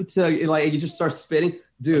 let me tell you, like you just start spitting,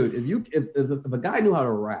 dude. If a guy knew how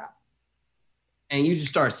to rap, and you just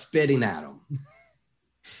start spitting at him,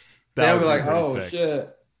 they'll be like, "Oh sick.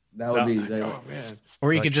 Shit!" That would be. Oh man!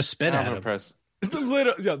 Or you could just spit at him. Impressed. Not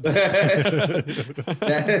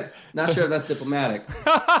sure if that's diplomatic.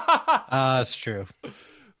 That's true.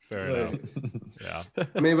 Fair enough. Yeah.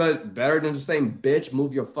 I mean, but better than just saying, "Bitch,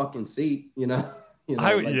 move your fucking seat." You know.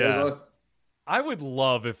 I would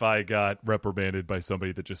love if I got reprimanded by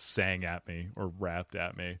somebody that just sang at me or rapped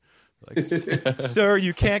at me. Like, sir,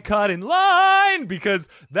 you can't cut in line, because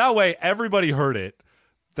that way everybody heard it.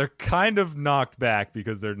 They're kind of knocked back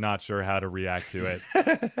because they're not sure how to react to it.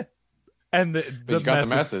 And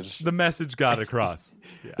the message got across.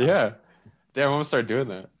 Yeah. Damn, I'm gonna start doing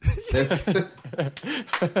that.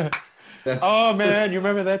 Oh man, you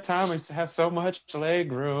remember that time I used to have so much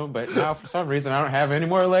leg room, but now for some reason I don't have any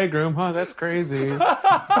more leg room, huh? That's crazy.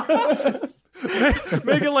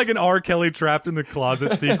 Make it like an R. Kelly trapped in the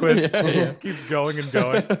closet sequence. Yeah. It just keeps going and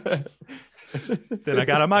going. Then I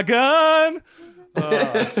got on my gun.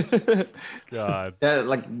 Oh, God.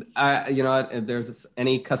 Yeah, if there's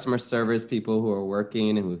any customer service people who are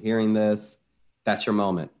working and who are hearing this, that's your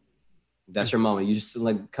moment. That's your moment. You just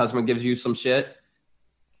like customer gives you some shit.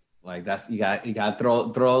 Like that's you got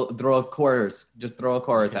throw a chorus. Just throw a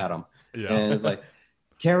chorus at them. Yeah. And it's like,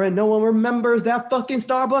 Karen, no one remembers that fucking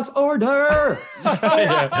Starbucks order.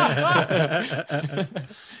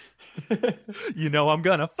 You know I'm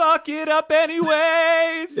gonna fuck it up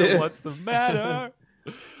anyway. So what's the matter?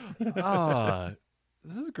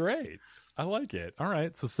 This is great. I like it. All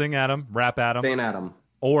right. So sing at him, rap at him. Sing at him.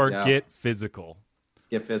 Or get physical.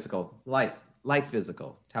 Get physical. Light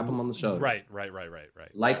physical. Tap them on the shoulder. Right.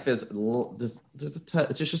 Light physical. Just a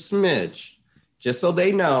smidge. Just so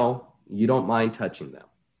they know you don't mind touching them.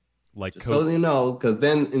 Like just so they know, because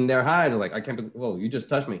then in their hide, they're like, I can't be, whoa, you just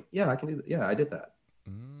touched me. Yeah, I can do that. Yeah, I did that.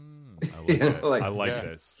 I like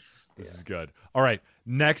this. This is good. All right.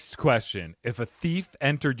 Next question. If a thief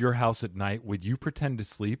entered your house at night, would you pretend to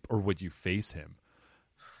sleep or would you face him?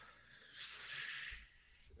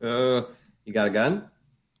 You got a gun?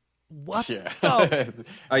 What? Yeah.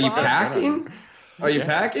 Are you packing? Are you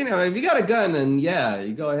packing? I mean, if you got a gun, then yeah,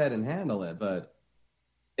 you go ahead and handle it. But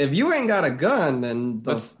if you ain't got a gun, then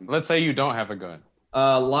let's say you don't have a gun.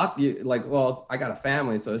 Lock you I got a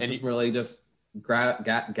family, so it's just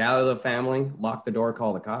gather the family, lock the door,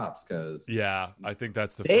 call the cops, because I think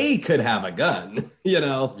that's they could have a gun.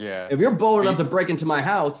 Yeah. If you're bold enough to break into my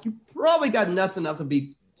house, you probably got nuts enough to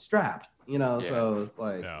be strapped. So it's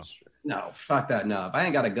like, no, fuck that. No, if I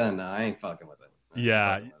ain't got a gun, no, I ain't fucking with it.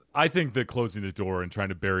 I think that closing the door and trying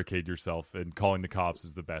to barricade yourself and calling the cops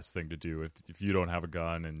is the best thing to do if you don't have a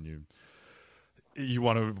gun and you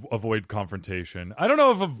want to avoid confrontation. I don't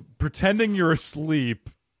know if pretending you're asleep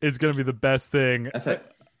is going to be the best thing. That's a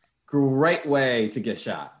great way to get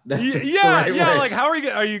shot. That's way. Like, how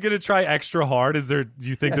are you going to try extra hard? Do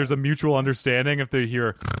you think there's a mutual understanding if they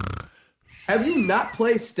hear? Have you not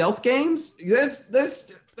played stealth games?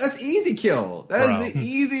 That's easy kill. That is the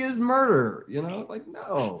easiest murder. Like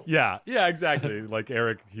no. Yeah, exactly. Like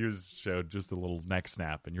Eric Hughes showed, just a little neck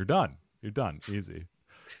snap, and you're done. You're done. Easy.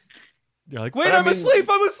 You're like, wait, I'm asleep.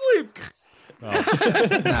 No,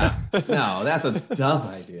 that's a dumb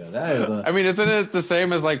idea. That is I mean, isn't it the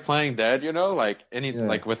same as like playing dead? Like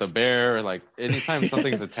like with a bear, or like anytime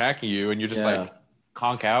something's attacking you and you just like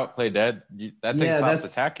conk out, play dead, that thing stops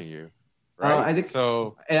attacking you. Right. I think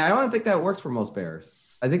so. And I don't think that works for most bears.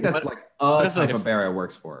 I think that's like a type of bear it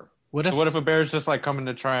works for. What if a bear is just like coming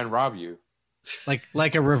to try and rob you?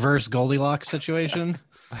 Like a reverse Goldilocks situation?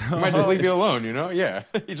 He might just leave you alone, Yeah.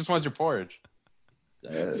 He just wants your porridge.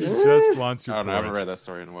 He just wants your I don't know. I haven't porridge. read that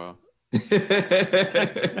story in a while.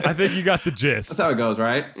 I think you got the gist. That's how it goes,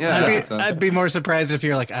 right? Yeah. I think so. I'd be more surprised if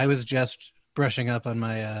you're like, I was just brushing up on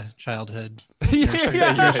my childhood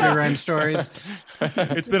Yeah. nursery rhyme stories.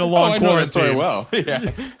 It's been a Oh, long I know that story quarantine. well.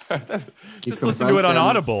 Yeah. You Just listen to it on confront them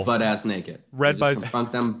Audible. butt ass naked. Read You by- just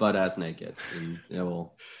confront them butt ass naked. And it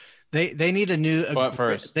will. They need But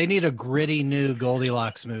first. they need a gritty new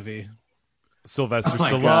Goldilocks movie. Sylvester Oh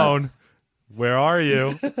my Stallone, where are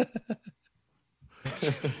you?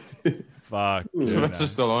 Fuck. dude, Sylvester man.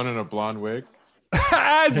 Stallone in a blonde wig.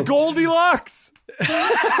 As Goldilocks.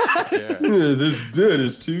 Yeah. This bed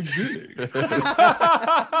is too big.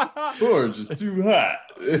 Porridge is too hot.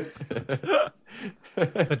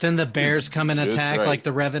 But then the bears come and Just attack right. like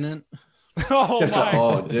the Revenant Oh my.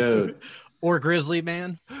 Oh, dude. or Grizzly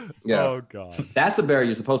Man. Yeah. Oh god. That's a bear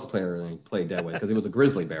you're supposed to play dead with because he was a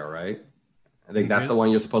grizzly bear, right? I think that's the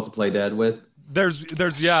one you're supposed to play dead with. There's Shit,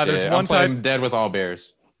 one I'm playing type. dead with all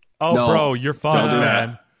bears. Oh, No. bro, you're Don't fucked, do that.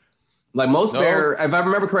 man. Like most No. bear, if I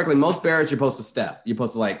remember correctly, most bears you're supposed to step. You're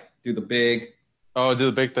supposed to like do the big. Oh, do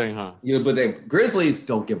the big thing, huh? But grizzlies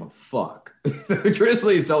don't give a fuck.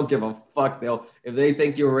 Grizzlies don't give a fuck. If they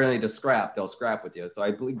think you're ready to scrap, they'll scrap with you. So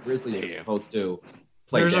I believe grizzlies are Damn. supposed to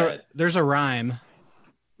play There's dead. there's a rhyme.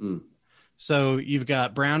 Mm. So you've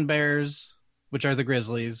got brown bears, which are the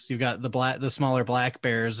grizzlies. You've got the smaller black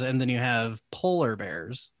bears, and then you have polar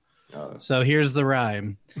bears. Oh. So here's the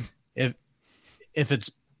rhyme. If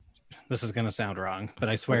it's this is gonna sound wrong, but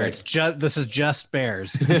I swear Okay. this is just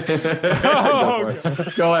bears. Oh,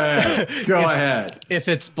 Go ahead. Go ahead. If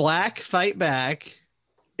it's black, fight back.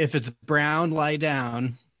 If it's brown, lie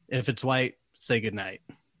down. If it's white, say goodnight.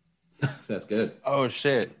 That's good. Oh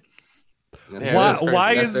shit. That's Yeah, good. Why, that's crazy.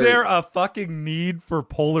 why That's is very- there a fucking need for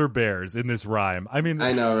polar bears in this rhyme? I mean,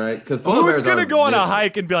 I know, right? Because who's gonna go on a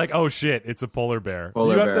hike and be like, "Oh shit, it's a polar bear"?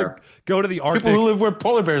 Polar you have bear. to go to the Arctic, People who live where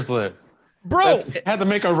polar bears live. bro. Had to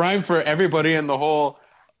make a rhyme for everybody in the whole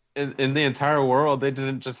in the entire world. They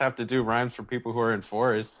didn't just have to do rhymes for people who are in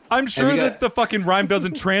forests. I'm sure you that got- the fucking rhyme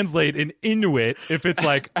doesn't translate in Inuit if it's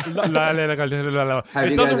like la, la, la, la, la, la, la. Have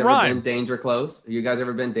It you guys doesn't ever rhyme. been danger close? Have you guys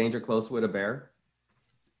ever been danger close with a bear?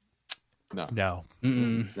 No. No,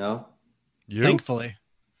 Mm-mm. No. you. Thankfully.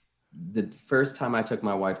 The first time I took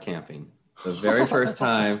my wife camping, the very first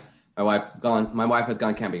time my wife has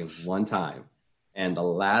gone camping one time, and the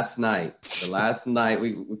last night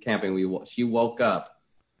we were camping, she woke up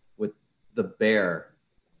with the bear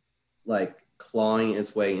like clawing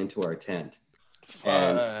its way into our tent.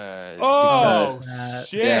 And Oh Because-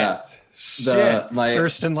 shit! Yeah. Shit. my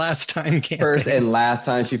First and last time camping. first and last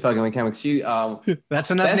time she fucking went camping, she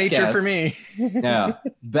That's enough Best nature guess. for me. yeah.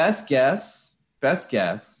 Best guess.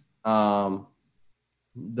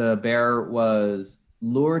 The bear was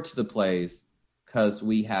lured to the place because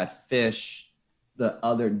we had fish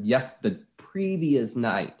the previous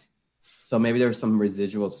night. So maybe there was some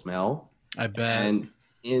residual smell. I bet. And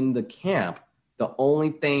in the camp, the only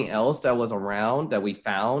thing else that was around that we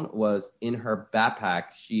found was in her backpack.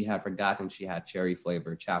 She had forgotten she had cherry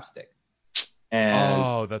flavored chapstick. And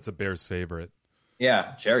Oh, that's a bear's favorite.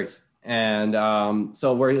 yeah, cherries. And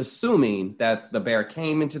so we're assuming that the bear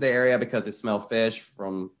came into the area because it smelled fish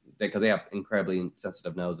because they have incredibly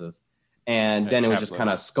sensitive noses. And then it was just kind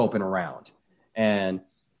of scoping around. And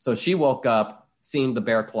so she woke up seeing the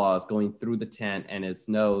bear claws going through the tent and its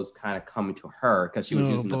nose kind of coming to her because she was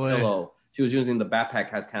Oh, using boy. the pillow. She was using the backpack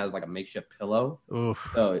has kind of like a makeshift pillow.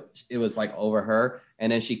 Oof. So it was like over her.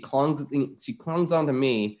 And then she clungs onto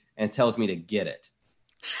me and tells me to get it.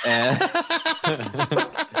 And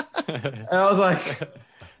and I was like,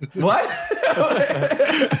 what?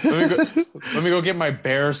 Let me go get my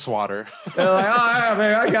bear swatter. They're like, oh, yeah,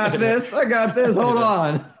 man, I got this. Hold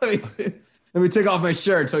on. Let me take off my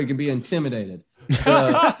shirt so you can be intimidated.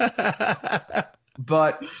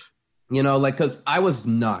 But, because I was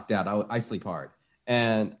knocked out. I sleep hard.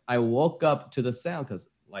 And I woke up to the sound because,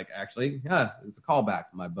 it's a callback.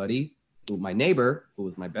 My buddy, my neighbor, who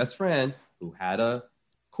was my best friend, who had a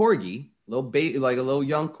corgi, a little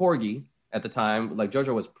young corgi at the time. Like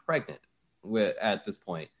JoJo was pregnant at this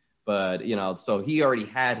point. But, so he already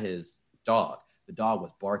had his dog. The dog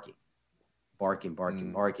was barking.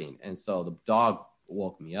 And so the dog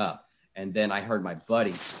woke me up. And then I heard my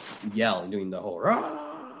buddies yell and doing the whole rah!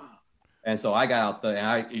 And so I got out and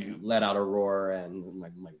I let out a roar and my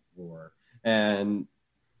roar. And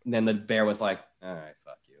then the bear was like, all right,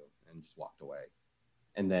 fuck you. And just walked away.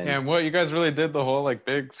 And then And what, you guys really did the whole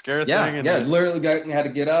big scare thing? And literally had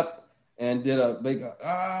to get up and did a big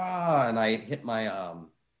and I hit my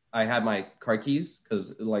I had my car keys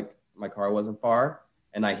because my car wasn't far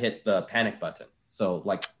and I hit the panic button. So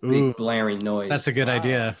like Ooh. big blaring noise. That's a good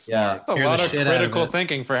idea. Yeah. That's a Hear the lot of shit out of critical it.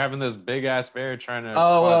 thinking for having this big ass bear trying to.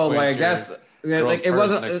 Oh well, plot like twist your that's girl's like it purse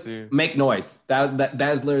wasn't next to you. make noise. That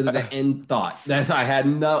is literally the end thought. That I had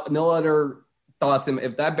no other thoughts.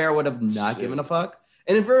 If that bear would have not Shit. given a fuck,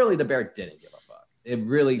 and really the bear didn't give a fuck. It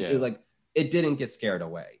really Yeah. it didn't get scared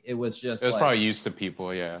away. It was just It was like, probably used to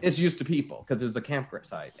people. Yeah. it's used to people because it was a campground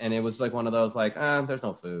site, and it was like one of those like there's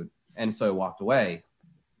no food, and so it walked away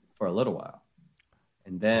for a little while,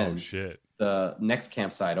 and then Oh shit. the next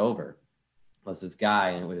campsite over was this guy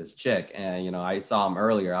and with his chick, and I saw him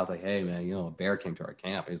earlier. I was like, hey man, a bear came to our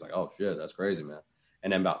camp. He's like, oh shit, that's crazy, man.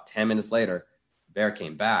 And then about 10 minutes later, the bear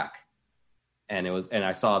came back, and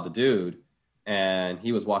I saw the dude, and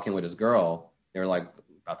he was walking with his girl. They were like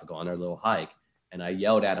about to go on their little hike, and I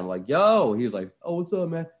yelled at him like, yo. He was like, oh, what's up,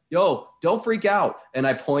 man? Yo, don't freak out. And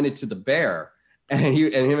I pointed to the bear, and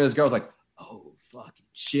him and his girl was like, oh fucking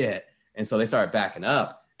shit. And so they started backing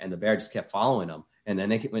up, and the bear just kept following them. And then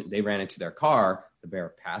they ran into their car. The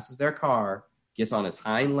bear passes their car, gets on his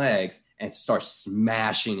hind legs, and starts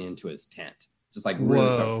smashing into his tent. Just like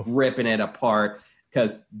really starts ripping it apart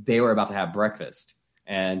because they were about to have breakfast.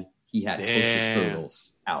 And he had toaster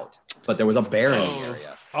strudels out. But there was a bear in the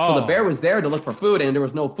area. So the bear was there to look for food, and there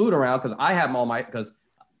was no food around because I had all my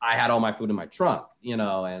food in my trunk, and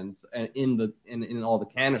in all the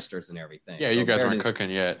canisters and everything. Yeah, so you guys bear weren't didn't- cooking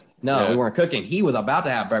yet. No, Yeah. we weren't cooking. He was about to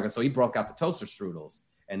have breakfast, so he broke out the toaster strudels.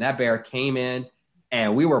 And that bear came in,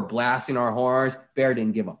 and we were blasting our horns. Bear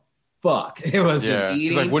didn't give a fuck. It was just eating.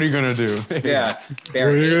 He's like, what are you gonna do? Yeah, bear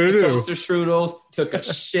What are you ate the gonna do? toaster strudels, took a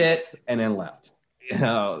shit, and then left.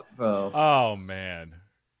 So Oh man.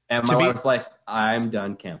 and my wife was like, "I'm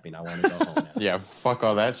done camping. I want to go home now." Yeah, fuck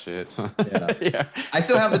all that shit. Yeah. Yeah. I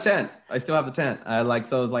still have the tent. I like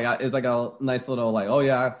so it's like a nice little like, oh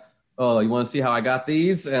yeah, oh you want to see how I got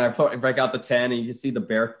these? And I break out the tent, and you can see the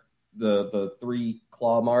bear, the 3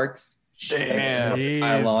 claw marks.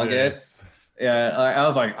 Damn. Along it. Jesus. Yeah, I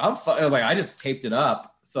was like, I just taped it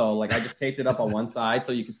up. So like I just taped it up on one side,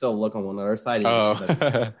 so you can still look on one other side.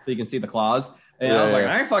 So you can see the claws. And I was like,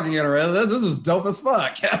 I ain't fucking getting rid of this. This is dope as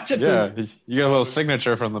fuck. Yeah, you got a little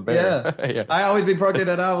signature from the bear. Yeah. I always be pointed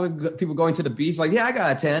that out with people going to the beach. Like, yeah, I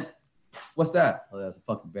got a tent. What's that? Oh, that's a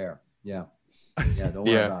fucking bear. Yeah. Yeah, don't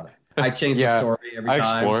worry about it. I change the story every I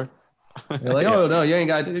time. explore. They're like, oh, no, you ain't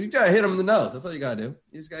got to do. You got to hit him in the nose. That's all you got to do.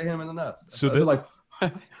 You just got to hit him in the nose. So they're like,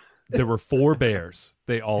 There were 4 bears.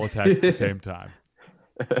 They all attacked at the same time.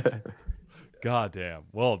 God damn.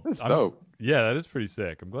 Well, That's dope. Yeah, that is pretty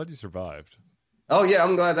sick. I'm glad you survived. oh, yeah,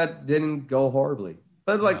 I'm glad that didn't go horribly.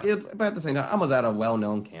 But but at the same time, I was at a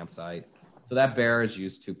well-known campsite. So that bear is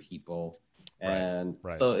used to people. And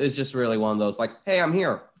Right. so it's just really one of those like, hey, I'm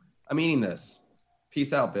here. I'm eating this.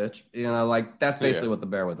 Peace out, bitch. Like that's basically what the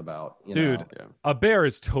bear was about. Dude, Yeah. a bear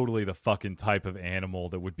is totally the fucking type of animal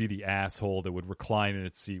that would be the asshole that would recline in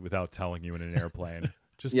its seat without telling you in an airplane.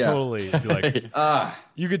 Just Yeah. totally be like, Ah.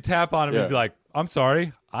 you could tap on him and be like, I'm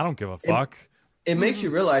sorry, I don't give a fuck. It makes you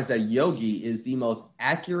realize that Yogi is the most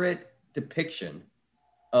accurate depiction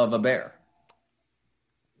of a bear.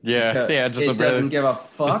 Yeah, yeah, just it a bear. doesn't give a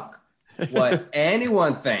fuck what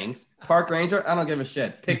anyone thinks. Park ranger, I don't give a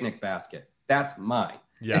shit. Picnic basket, that's mine.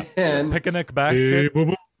 Yeah. And Picnic basket.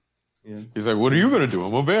 He's like, what are you gonna do?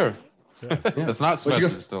 I'm a bear. Yeah. That's not What you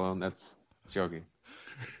Sylvester Stallone. That's Yogi.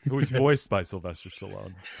 Who was voiced by Sylvester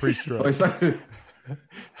Stallone. Pre-stroke. It's like-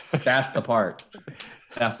 that's the part.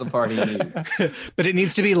 That's the part he needs. But it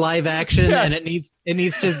needs to be live action, and it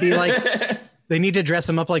needs to be like they need to dress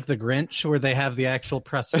him up like the Grinch, where they have the actual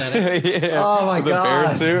prosthetic. Yeah. Oh my with God. a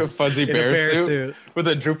bear suit, a fuzzy In a bear, bear suit, suit. with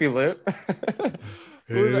a droopy lip.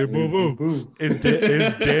 Hey, Boo Boo. Is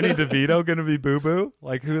Danny DeVito going to be Boo Boo?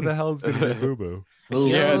 Like, who the hell is going to be Boo Boo?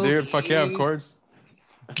 Yeah, dude. Fuck yeah, of course.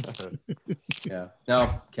 Yeah.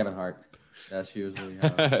 No, Kevin Hart. That's usually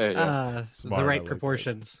how. Yeah. Smart, The I right like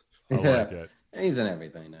proportions. I like it. He's in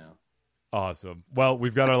everything now. Awesome. Well,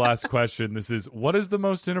 we've got our last question. This is, what is the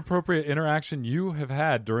most inappropriate interaction you have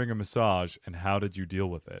had during a massage, and how did you deal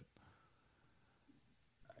with it?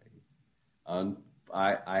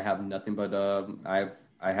 I have nothing but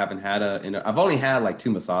I haven't had I've only had like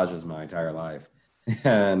 2 massages my entire life,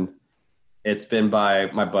 and it's been by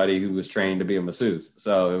my buddy who was trained to be a masseuse.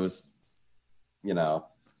 So it was,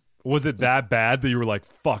 Was it that bad that you were like,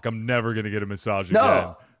 fuck, I'm never going to get a massage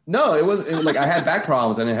again? No, it was like I had back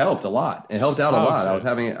problems, and it helped a lot. It helped out a lot.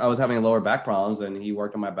 Shit. I was having lower back problems, and he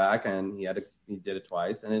worked on my back, and he did it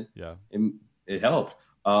twice, and it helped.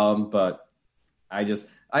 But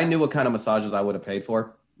I knew what kind of massages I would have paid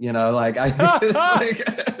for. Like I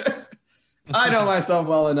know myself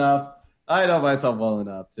well enough. I know myself well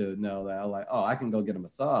enough to know that I'm like, oh, I can go get a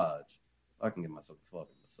massage. I can get myself a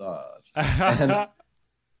fucking massage. And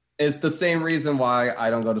it's the same reason why I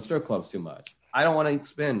don't go to strip clubs too much. I don't want to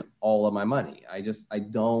spend all of my money. I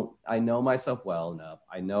know myself well enough.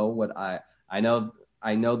 I know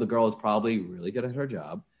the girl is probably really good at her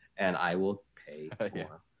job, and I will pay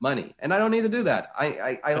more money. And I don't need to do that.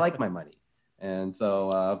 I like my money. And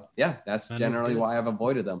so, that's generally why I've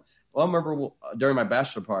avoided them. Well, I remember during my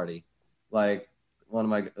bachelor party, like one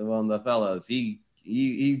of the fellas, he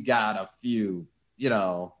got a few,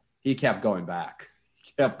 he kept going back.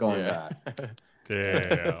 Back.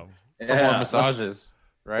 Damn. More massages,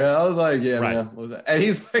 right? Yeah, I was like, yeah, right. man. What was that? And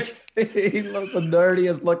he's like, he looked the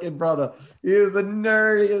nerdiest looking brother. He was the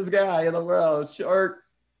nerdiest guy in the world. Short,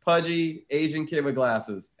 pudgy Asian kid with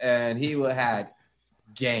glasses. And he had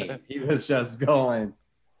game. He was just going.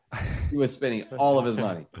 He was spending all of his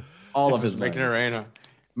money. Making it rain.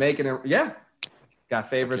 Making it, yeah. Got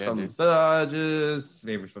favors from the massages,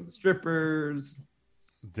 favors from the strippers.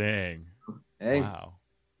 Dang. Hey, wow.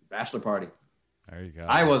 Bachelor party. There you go.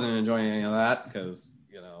 I wasn't enjoying any of that because,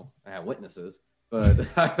 I had witnesses. But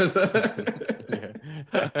I was.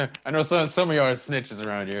 I know some of y'all are snitches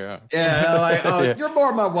around here. Yeah, like, you're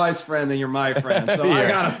more my wife's friend than you're my friend. So I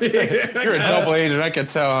gotta be. You're a double agent. I can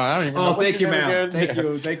tell. I don't even know. Thank you, ma'am.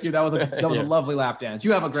 Thank you. That was a lovely lap dance.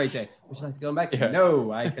 You have a great day. Would you like to go back? Yeah.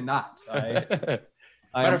 No, I cannot.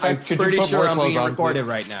 I'm pretty sure I'm being recorded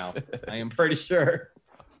right now. I am pretty sure.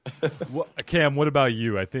 Well, Cam, what about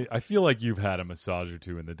you? I feel like you've had a massage or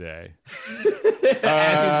two in the day.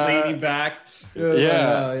 As he's leaning back.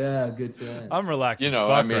 Yeah, good time. I'm relaxed as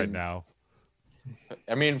fuck right now.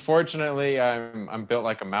 I mean, fortunately, I'm built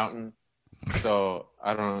like a mountain, so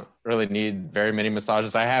I don't really need very many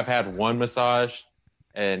massages. I have had one massage,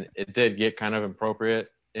 and it did get kind of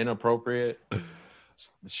inappropriate.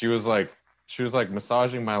 She was like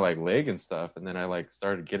massaging my like leg and stuff, and then I like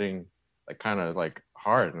started getting like kind of like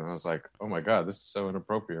hard, and I was like, oh my god, this is so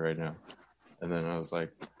inappropriate right now. And then I was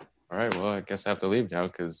like, all right, well, I guess I have to leave now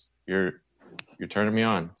because you're turning me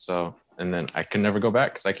on. So, and then I can never go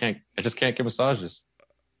back because I just can't get massages.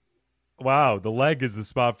 Wow, the leg is the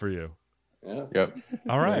spot for you. Yeah. Yep.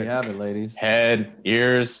 All right. There you have it, ladies. Head,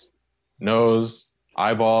 ears, nose,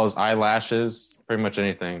 eyeballs, eyelashes, pretty much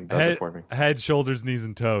anything does it for me. Head, shoulders, knees,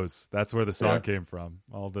 and toes. That's where the song came from.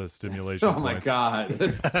 All the stimulation. Oh my god.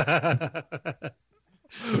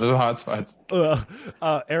 Those are the hot spots.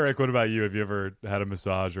 Eric, what about you? Have you ever had a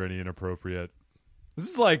massage or any inappropriate? This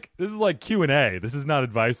is like Q&A. This is not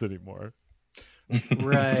advice anymore.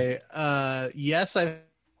 Right. Yes, I've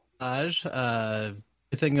massage.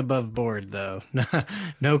 Everything above board though.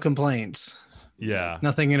 No complaints. Yeah.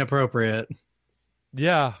 Nothing inappropriate.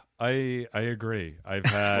 Yeah, I agree. I've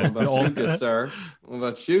had What about you, good sir? What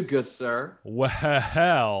about you, good sir?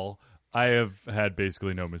 Well, I have had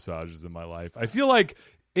basically no massages in my life. I feel like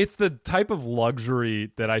it's the type of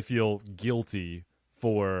luxury that I feel guilty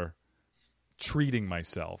for treating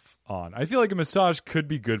myself on. I feel like a massage could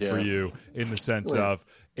be good for you in the sense of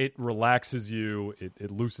it relaxes you,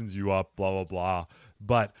 it loosens you up, blah, blah, blah.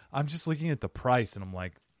 But I'm just looking at the price and I'm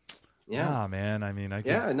like, yeah, man. I mean, it's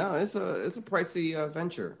a pricey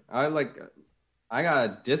venture. I got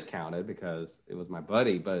it discounted because it was my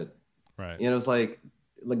buddy, but right. It was like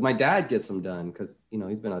my dad gets them done because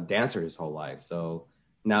he's been a dancer his whole life. So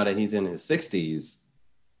now that he's in his 60s,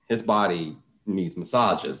 his body needs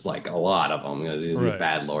massages, like a lot of them. Right.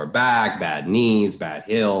 Bad lower back, bad knees, bad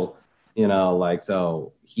heel.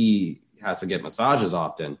 So he has to get massages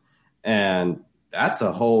often, and that's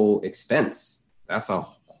a whole expense. That's a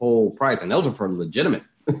whole price, and those are for legitimate,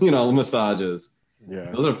 massages.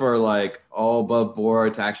 Yeah, those are for like all above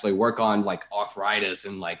board to actually work on like arthritis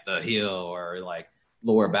and like the heel or like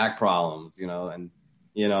lower back problems, and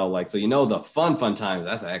the fun times,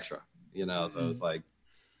 that's extra, so it's like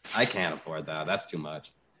I can't afford that. That's too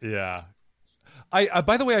much. Yeah. I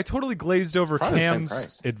by the way, I totally glazed over Probably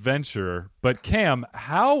Cam's adventure, but Cam,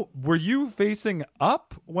 how were you facing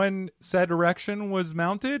up when said erection was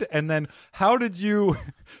mounted? And then how did you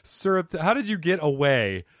get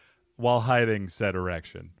away while hiding said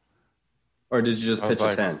erection? Or did you just pitch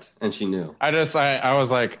a tent and she knew? I was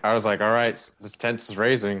like, all right, this tent is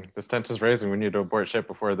raising. We need to abort ship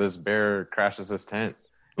before this bear crashes this tent.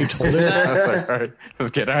 You told her that? I was like, all right,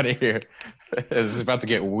 let's get out of here. This is about to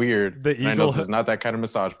get weird. I know this is not that kind of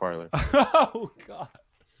massage parlor. Oh, God.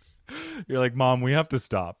 You're like, Mom, we have to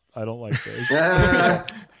stop. I don't like this.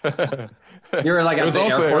 You were like at the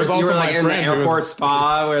airport. You were like in the airport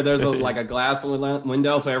spa where there's a glass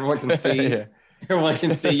window so everyone can see. Everyone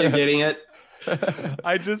can see you getting it.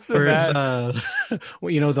 I just Or imagine. it's,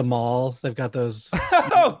 well, the mall. They've got those. Oh,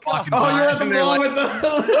 God. walking Oh, by, you're at the and they're mall like, with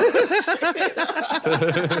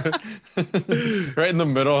the. Right in the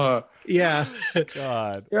middle, huh? yeah.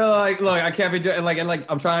 God. You're like, look, I can't be doing and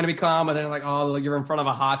I'm trying to be calm, but then like, oh, look, you're in front of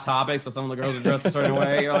a hot topic, so some of the girls are dressed a certain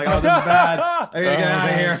way. You're like, oh, this is bad. I gotta get out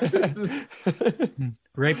of here. This is-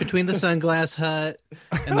 Right between the Sunglass Hut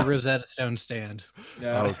and the Rosetta Stone stand.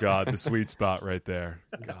 yeah. Oh God, the sweet spot right there.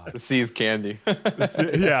 God. The C's candy.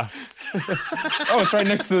 Yeah. Oh, it's right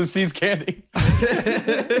next to the C's candy.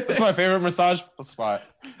 That's my favorite massage spot.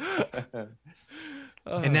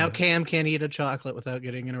 And now Cam can't eat a chocolate without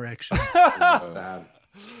getting an erection. Sad.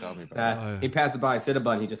 Tell me about Sad. He passes by,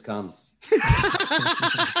 Cinnabon, he just comes.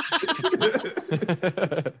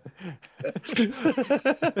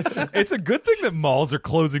 It's a good thing that malls are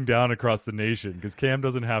closing down across the nation because Cam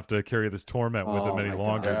doesn't have to carry this torment with him Oh any my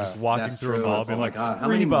longer. God. Just walking That's through true. a mall, Oh being my like, God. How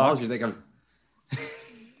many Reebok. malls do you think it.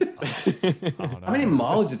 Oh, no. How many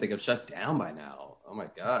malls do you think have shut down by now? Oh my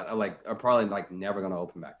God. Are probably never gonna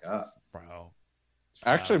open back up. Bro.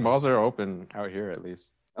 Actually, malls are open out here at least.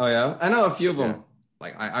 Oh yeah? I know a few of them. Yeah.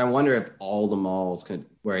 Like I wonder if all the malls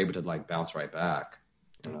were able to bounce right back.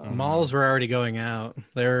 You know? Malls were already going out.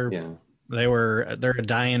 They're Yeah. a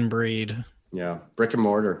dying breed. Yeah. Brick and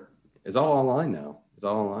mortar. It's all online now. It's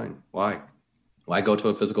all online. Why go to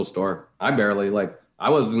a physical store? I barely I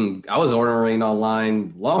was ordering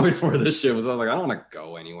online long before this shit was. I was like, I don't want to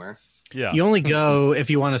go anywhere. Yeah. You only go if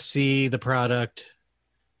you want to see the product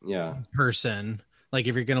Yeah. in person. Like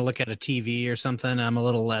if you're going to look at a TV or something, I'm a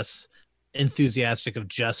little less enthusiastic of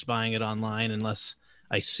just buying it online unless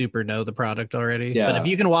I super know the product already. Yeah. But if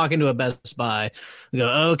you can walk into a Best Buy and go,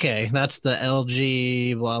 okay, that's the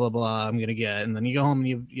LG, blah, blah, blah, I'm going to get. And then you go home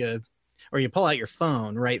and you pull out your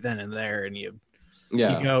phone right then and there and you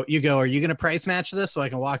Yeah. go, are you going to price match this so I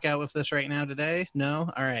can walk out with this right now today? No?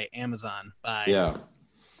 All right. Amazon. Bye. Yeah.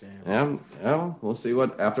 Yeah. We'll see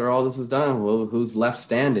what after all this is done. Who's left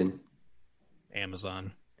standing?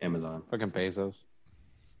 Amazon. Amazon. Fucking Bezos.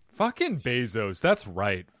 Fucking Bezos. That's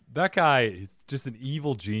right. That guy is just an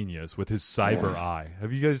evil genius with his cyber eye.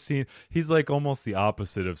 Have you guys seen? He's like almost the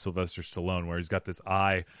opposite of Sylvester Stallone, where he's got this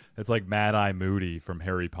eye that's like Mad Eye Moody from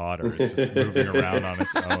Harry Potter. It's just moving around on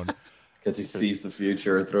its own. Because he sees the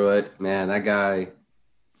future through it. Man, that guy,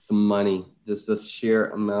 the money, just the sheer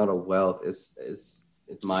amount of wealth is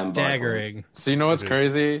mind-boggling. Staggering. So you know what's It is.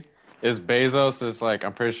 crazy? Is Bezos is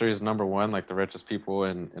I'm pretty sure he's number one, like the richest people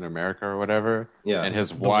in America or whatever. Yeah. And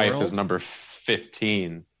his wife world? is number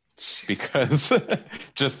 15 because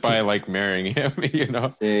just by marrying him, you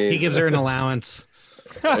know? He gives her an allowance.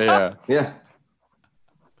 Yeah. Yeah.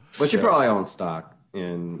 But she Yeah. probably owns stock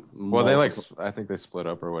in Well, they multiple- I think they split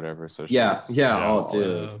up or whatever. So Yeah. she's- Oh,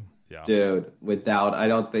 dude. Yeah. Dude, without I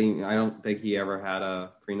don't think he ever had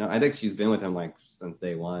a prenup. I think she's been with him since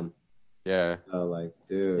day one. Yeah. So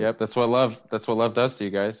dude. Yep. That's what love does to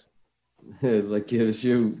you guys.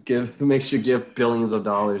 Makes you give billions of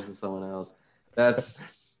dollars to someone else.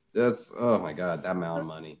 That's oh my God, that amount of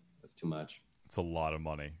money. That's too much. It's a lot of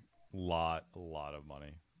money. A lot of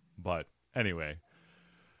money. But anyway,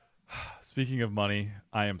 speaking of money,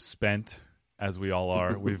 I am spent, as we all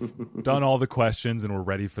are. We've done all the questions and we're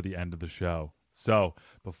ready for the end of the show. So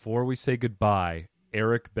before we say goodbye,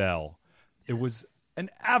 Eric Bell, it was an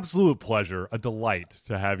absolute pleasure, a delight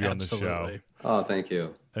to have you on the show. Absolutely. Oh, thank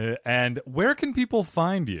you. And where can people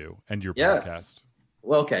find you and your Yes. podcast?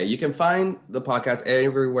 Well, okay, you can find the podcast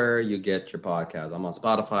everywhere you get your podcast. I'm on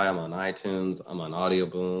Spotify, I'm on iTunes, I'm on Audio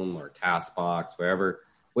Boom or Castbox, wherever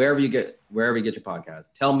you get your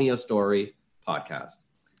podcast. Tell Me a Story podcast.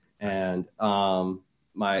 And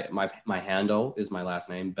my handle is my last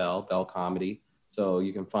name, Bell Comedy. So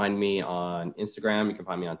you can find me on Instagram, you can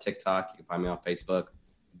find me on TikTok, you can find me on Facebook,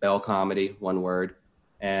 Bell Comedy, one word.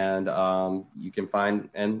 And you can find,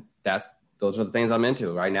 and those are the things I'm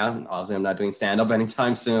into right now. Obviously, I'm not doing stand-up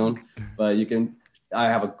anytime soon, but I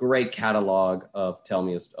have a great catalog of the Tell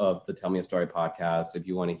Me a Story podcast. If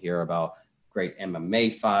you want to hear about great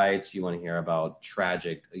MMA fights, you want to hear about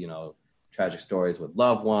tragic stories with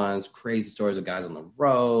loved ones, crazy stories of guys on the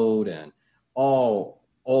road, and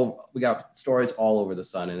we got stories all over the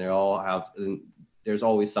sun, and there's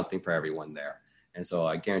always something for everyone there. And so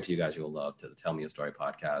I guarantee you guys you'll love to Tell Me a Story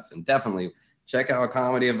podcast, and definitely check out our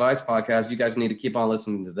Comedy Advice podcast. You guys need to keep on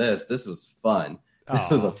listening to this. This was fun. This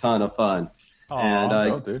was a ton of fun.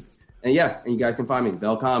 And Dude. and you guys can find me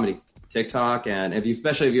Bell Comedy, TikTok, and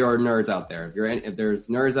especially if you're nerds out there, if there's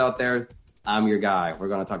nerds out there, I'm your guy. We're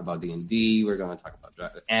going to talk about D&D. We're going to talk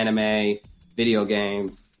about anime, video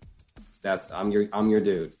games. I'm your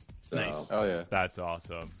dude. So Nice. Oh yeah. That's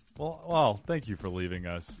awesome. Well, thank you for leaving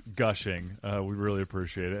us gushing. We really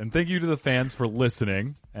appreciate it. And thank you to the fans for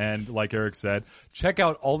listening. And like Eric said, check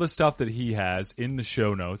out all the stuff that he has in the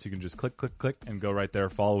show notes. You can just click, and go right there.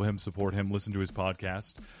 Follow him, support him, listen to his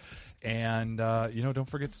podcast. And, don't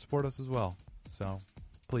forget to support us as well. So,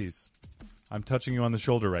 please. I'm touching you on the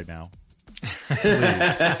shoulder right now.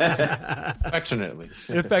 Affectionately.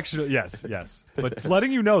 Yes. But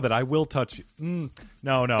letting you know that I will touch you.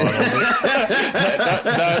 No. No, come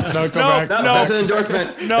back. No, that's an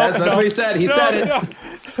endorsement. That's what he said. He said it. No.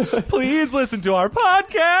 Please listen to our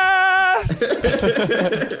podcast.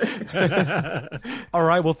 All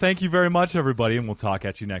right. Well, thank you very much, everybody, and we'll talk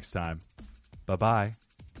at you next time. Bye-bye.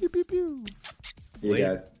 Pew, pew, pew. You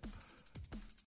guys.